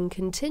ensuring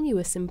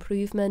continuous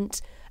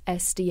improvement.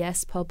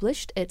 SDS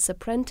published its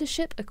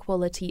Apprenticeship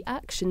Equality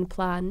Action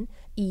Plan,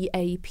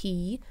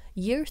 EAP,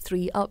 Year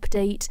 3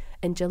 update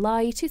in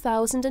July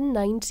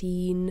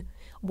 2019.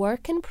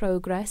 Work in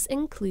progress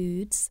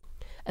includes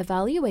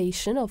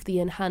evaluation of the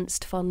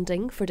enhanced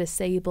funding for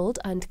disabled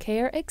and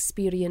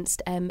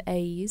care-experienced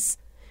MAs,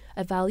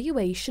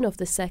 evaluation of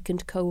the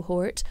second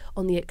cohort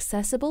on the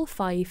Accessible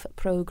 5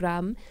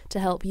 programme to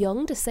help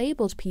young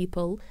disabled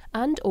people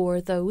and/or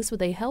those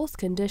with a health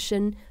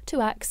condition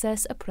to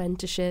access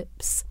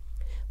apprenticeships,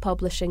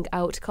 publishing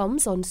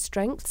outcomes on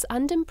strengths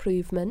and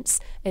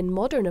improvements in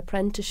modern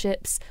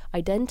apprenticeships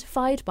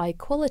identified by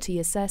quality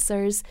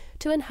assessors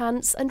to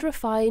enhance and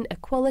refine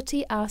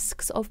equality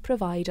asks of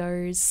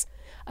providers,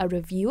 a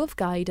review of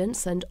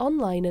guidance and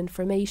online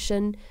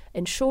information,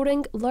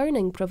 ensuring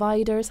learning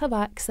providers have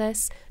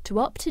access to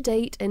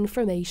up-to-date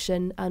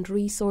information and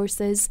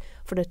resources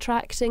for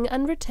attracting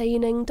and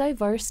retaining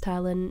diverse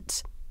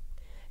talent.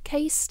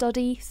 Case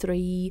Study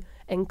 3,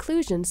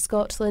 Inclusion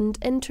Scotland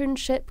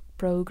Internship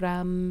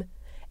Programme.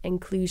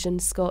 Inclusion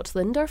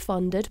Scotland are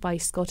funded by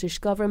Scottish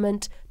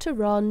Government to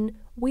run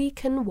We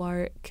Can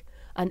Work,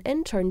 an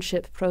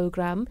internship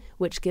programme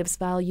which gives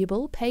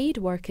valuable paid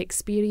work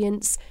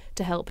experience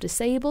to help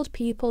disabled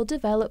people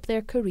develop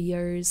their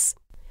careers.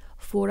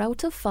 4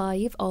 out of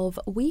 5 of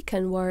We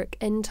Can Work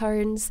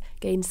interns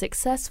gain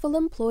successful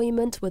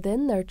employment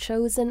within their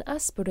chosen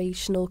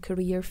aspirational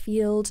career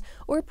field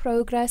or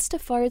progress to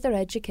further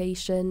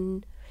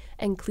education.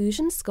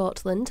 Inclusion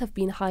Scotland have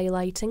been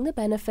highlighting the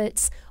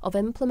benefits of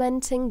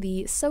implementing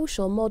the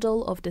social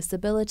model of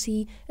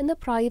disability in the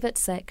private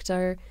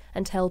sector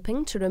and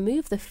helping to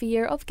remove the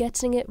fear of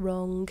getting it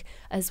wrong,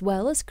 as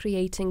well as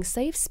creating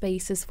safe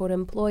spaces for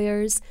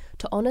employers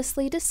to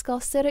honestly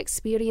discuss their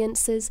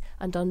experiences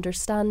and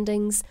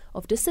understandings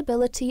of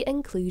disability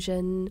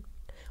inclusion.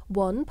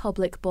 One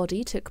public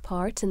body took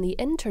part in the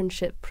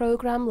internship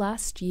programme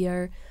last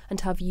year and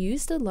have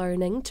used the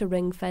learning to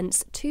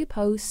ring-fence 2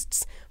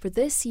 posts for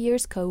this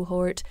year's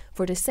cohort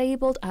for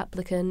disabled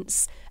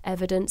applicants,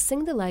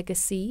 evidencing the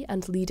legacy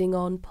and leading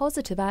on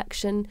positive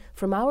action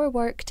from our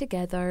work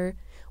together.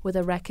 With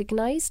a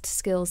recognised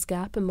skills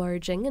gap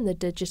emerging in the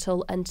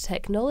digital and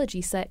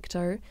technology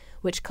sector,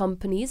 which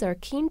companies are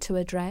keen to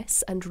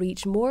address and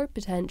reach more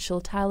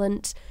potential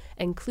talent,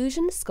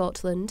 Inclusion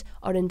Scotland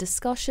are in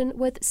discussion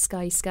with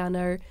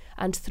Skyscanner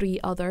and 3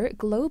 other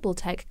global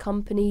tech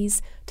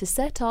companies to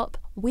set up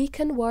We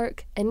Can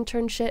Work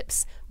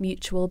internships,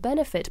 mutual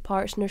benefit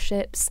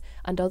partnerships,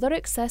 and other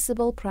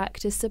accessible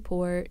practice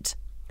support.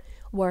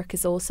 Work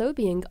is also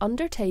being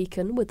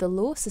undertaken with the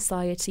Law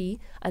Society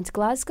and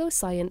Glasgow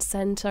Science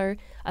Centre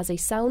as a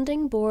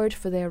sounding board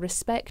for their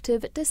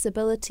respective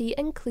disability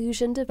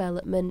inclusion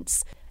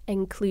developments,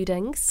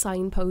 including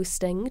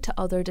signposting to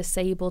other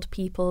disabled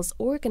people's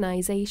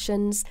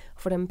organisations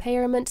for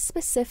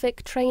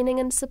impairment-specific training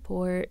and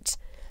support.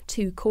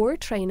 2 core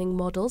training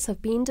models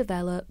have been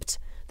developed: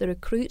 the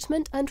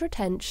recruitment and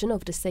retention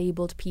of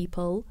disabled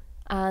people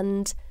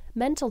and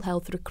mental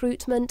health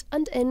recruitment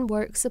and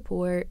in-work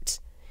support.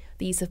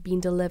 These have been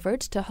delivered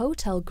to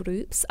hotel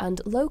groups and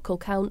local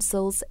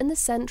councils in the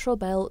Central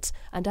Belt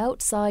and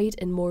outside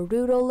in more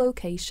rural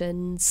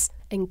locations.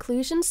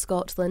 Inclusion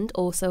Scotland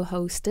also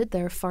hosted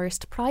their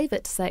first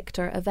private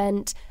sector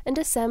event in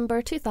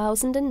December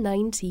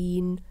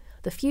 2019,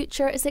 The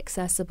Future is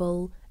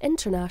Accessible,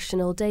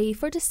 International Day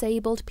for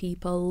Disabled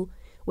People,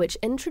 which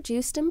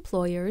introduced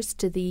employers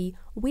to the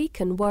We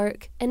Can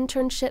Work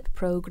internship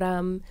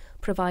programme,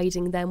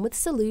 providing them with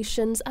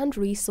solutions and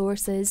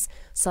resources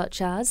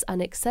such as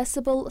an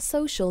accessible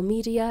social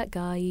media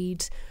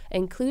guide.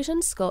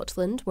 Inclusion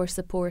Scotland were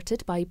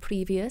supported by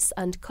previous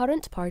and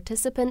current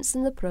participants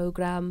in the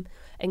programme,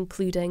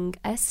 including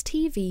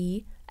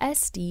STV,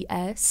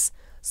 SDS,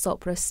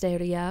 Sopra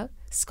Steria,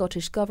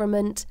 Scottish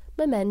Government,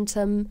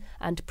 Momentum,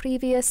 and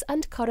previous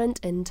and current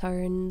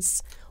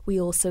interns. We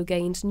also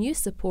gained new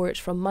support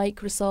from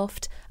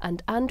Microsoft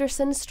and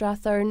Anderson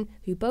Strathern,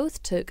 who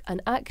both took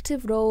an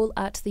active role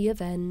at the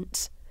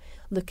event.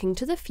 Looking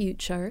to the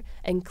future,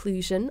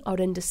 inclusion are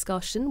in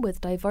discussion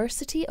with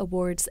diversity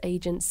awards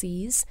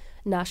agencies,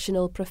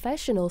 national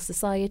professional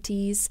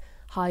societies,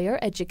 higher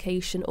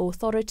education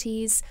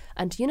authorities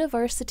and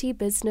university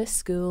business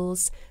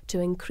schools to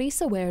increase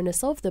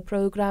awareness of the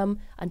programme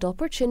and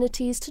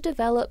opportunities to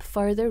develop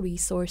further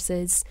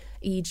resources,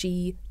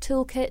 e.g.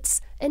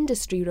 toolkits,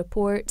 industry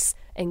reports,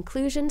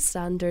 inclusion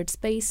standards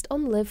based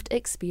on lived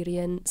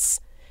experience.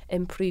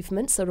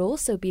 Improvements are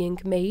also being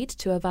made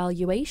to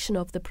evaluation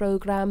of the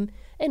programme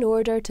in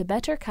order to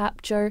better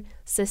capture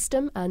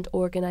system and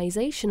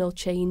organisational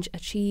change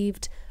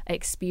achieved,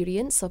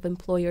 experience of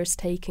employers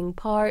taking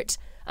part,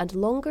 and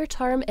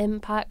longer-term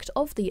impact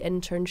of the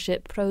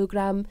internship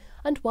programme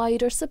and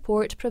wider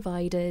support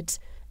provided.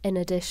 In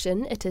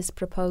addition, it is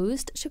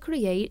proposed to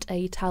create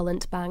a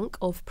talent bank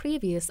of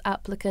previous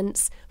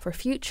applicants for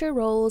future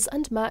roles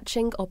and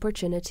matching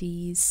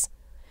opportunities.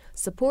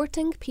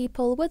 Supporting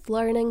people with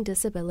learning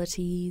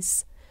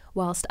disabilities.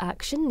 Whilst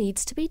action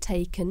needs to be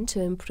taken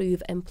to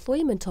improve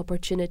employment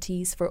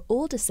opportunities for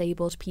all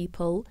disabled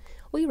people,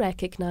 we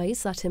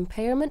recognise that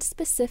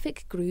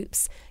impairment-specific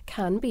groups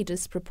can be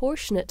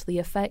disproportionately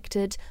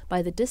affected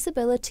by the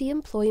disability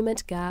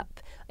employment gap,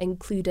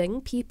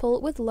 including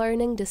people with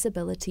learning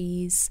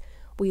disabilities.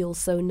 We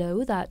also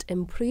know that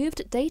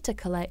improved data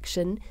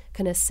collection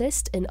can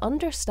assist in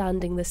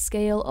understanding the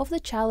scale of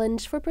the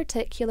challenge for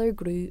particular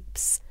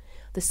groups.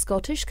 The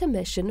Scottish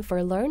Commission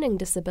for Learning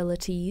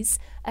Disabilities,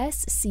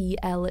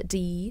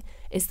 SCLD,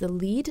 is the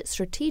lead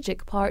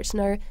strategic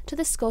partner to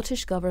the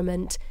Scottish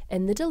Government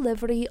in the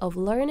delivery of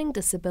learning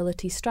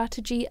disability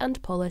strategy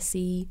and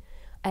policy.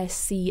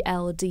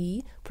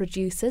 SCLD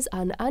produces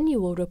an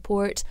annual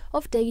report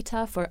of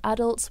data for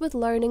adults with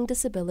learning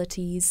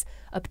disabilities,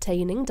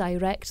 obtaining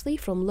directly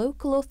from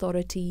local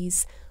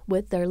authorities,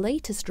 with their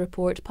latest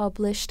report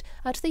published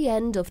at the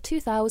end of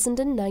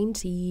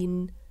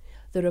 2019.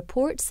 The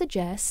report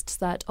suggests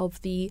that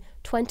of the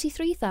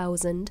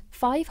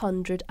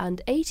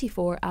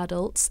 23,584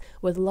 adults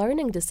with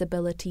learning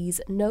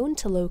disabilities known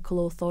to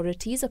local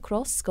authorities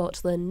across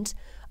Scotland,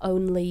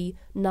 only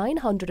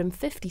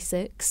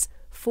 956,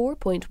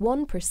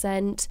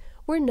 4.1%,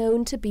 were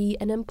known to be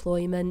in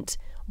employment,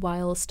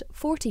 whilst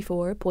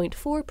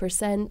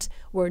 44.4%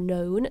 were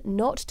known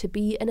not to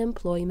be in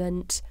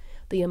employment.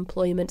 The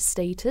employment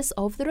status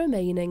of the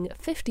remaining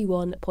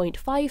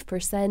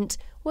 51.5%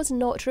 was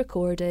not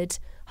recorded,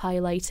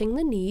 highlighting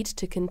the need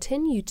to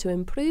continue to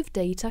improve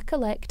data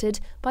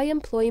collected by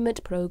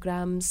employment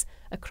programmes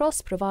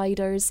across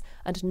providers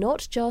and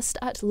not just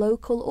at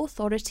local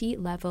authority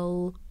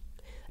level.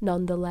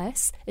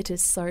 Nonetheless, it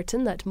is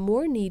certain that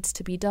more needs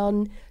to be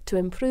done to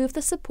improve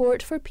the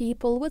support for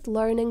people with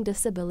learning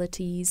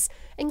disabilities,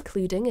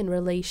 including in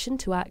relation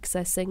to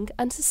accessing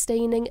and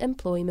sustaining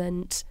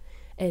employment.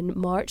 In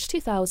March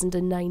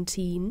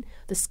 2019,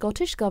 the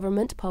Scottish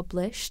Government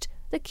published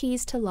The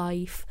Keys to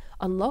Life,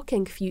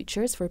 Unlocking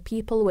Futures for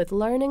People with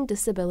Learning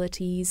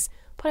Disabilities,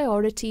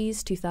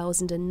 Priorities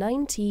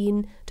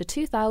 2019 to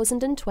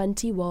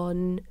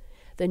 2021.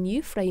 The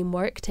new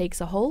framework takes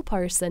a whole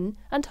person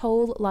and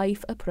whole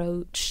life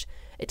approach.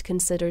 It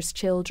considers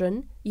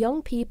children,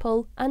 young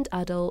people and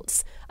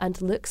adults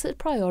and looks at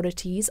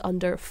priorities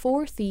under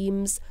 4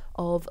 themes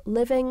of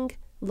living,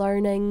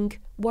 learning,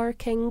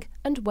 working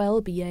and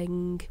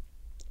well-being.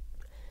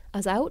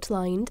 As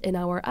outlined in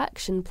our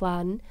action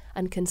plan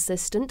and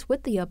consistent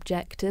with the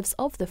objectives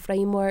of the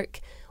framework,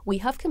 we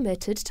have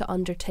committed to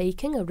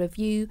undertaking a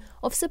review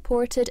of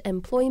supported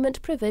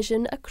employment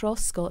provision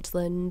across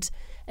Scotland.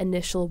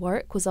 Initial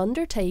work was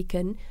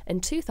undertaken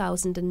in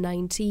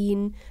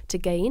 2019 to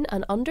gain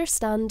an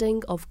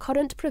understanding of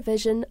current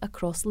provision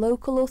across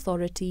local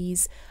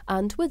authorities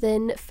and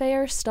within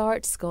Fair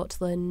Start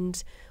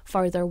Scotland.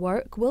 Further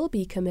work will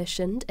be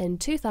commissioned in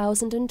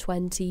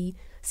 2020.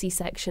 See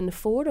Section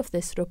 4 of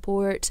this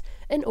report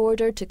in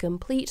order to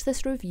complete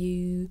this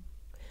review.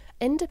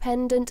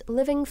 Independent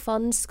Living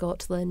Fund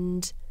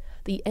Scotland.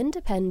 The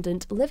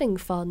Independent Living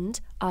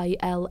Fund,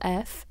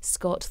 ILF,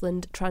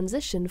 Scotland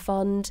Transition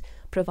Fund,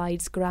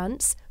 provides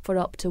grants for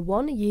up to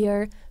 1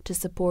 year to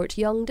support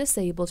young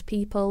disabled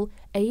people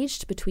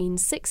aged between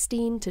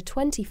 16 to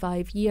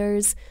 25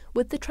 years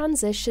with the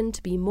transition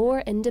to be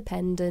more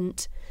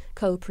independent.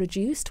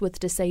 Co-produced with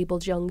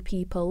disabled young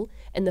people,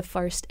 in the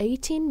first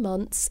 18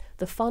 months,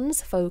 the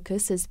fund's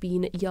focus has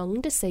been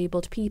young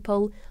disabled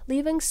people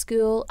leaving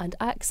school and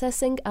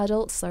accessing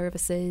adult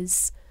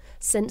services.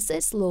 Since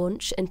its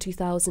launch in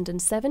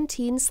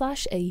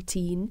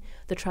 2017/18,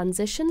 the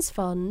Transitions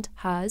Fund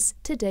has,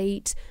 to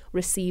date,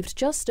 received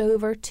just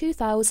over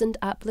 2,000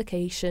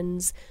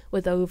 applications,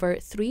 with over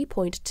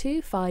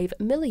 £3.25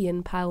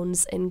 million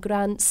in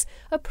grants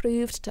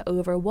approved to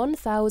over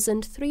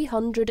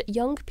 1,300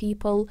 young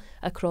people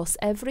across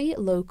every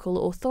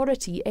local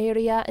authority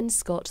area in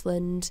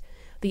Scotland.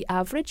 The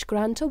average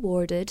grant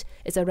awarded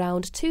is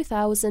around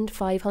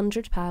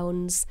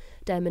 £2,500,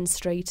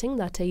 demonstrating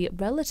that a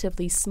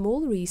relatively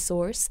small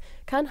resource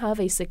can have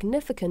a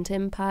significant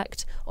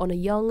impact on a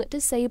young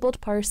disabled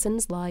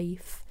person's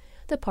life.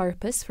 The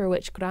purpose for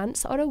which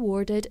grants are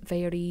awarded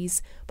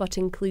varies, but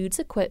includes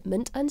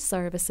equipment and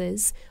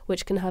services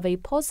which can have a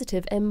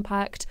positive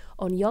impact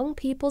on young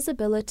people's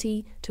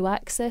ability to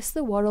access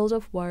the world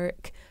of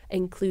work,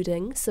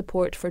 including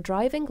support for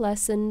driving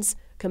lessons,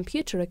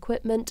 computer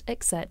equipment,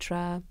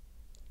 etc.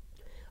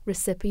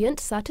 Recipient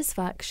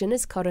satisfaction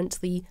is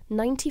currently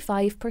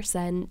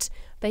 95%,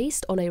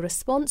 based on a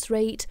response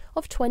rate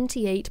of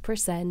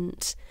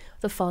 28%.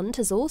 The fund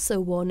has also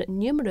won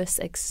numerous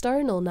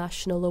external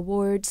national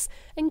awards,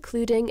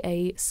 including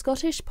a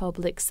Scottish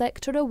Public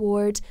Sector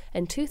Award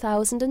in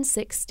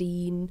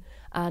 2016,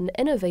 an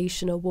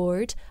Innovation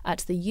Award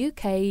at the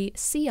UK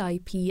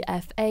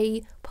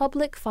CIPFA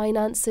Public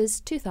Finances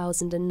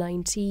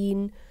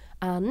 2019,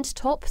 and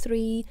top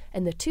 3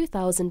 in the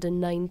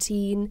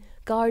 2019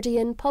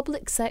 Guardian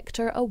Public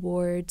Sector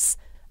Awards,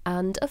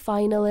 and a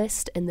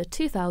finalist in the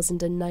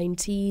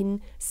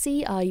 2019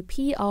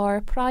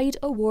 CIPR Pride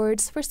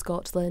Awards for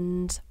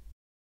Scotland.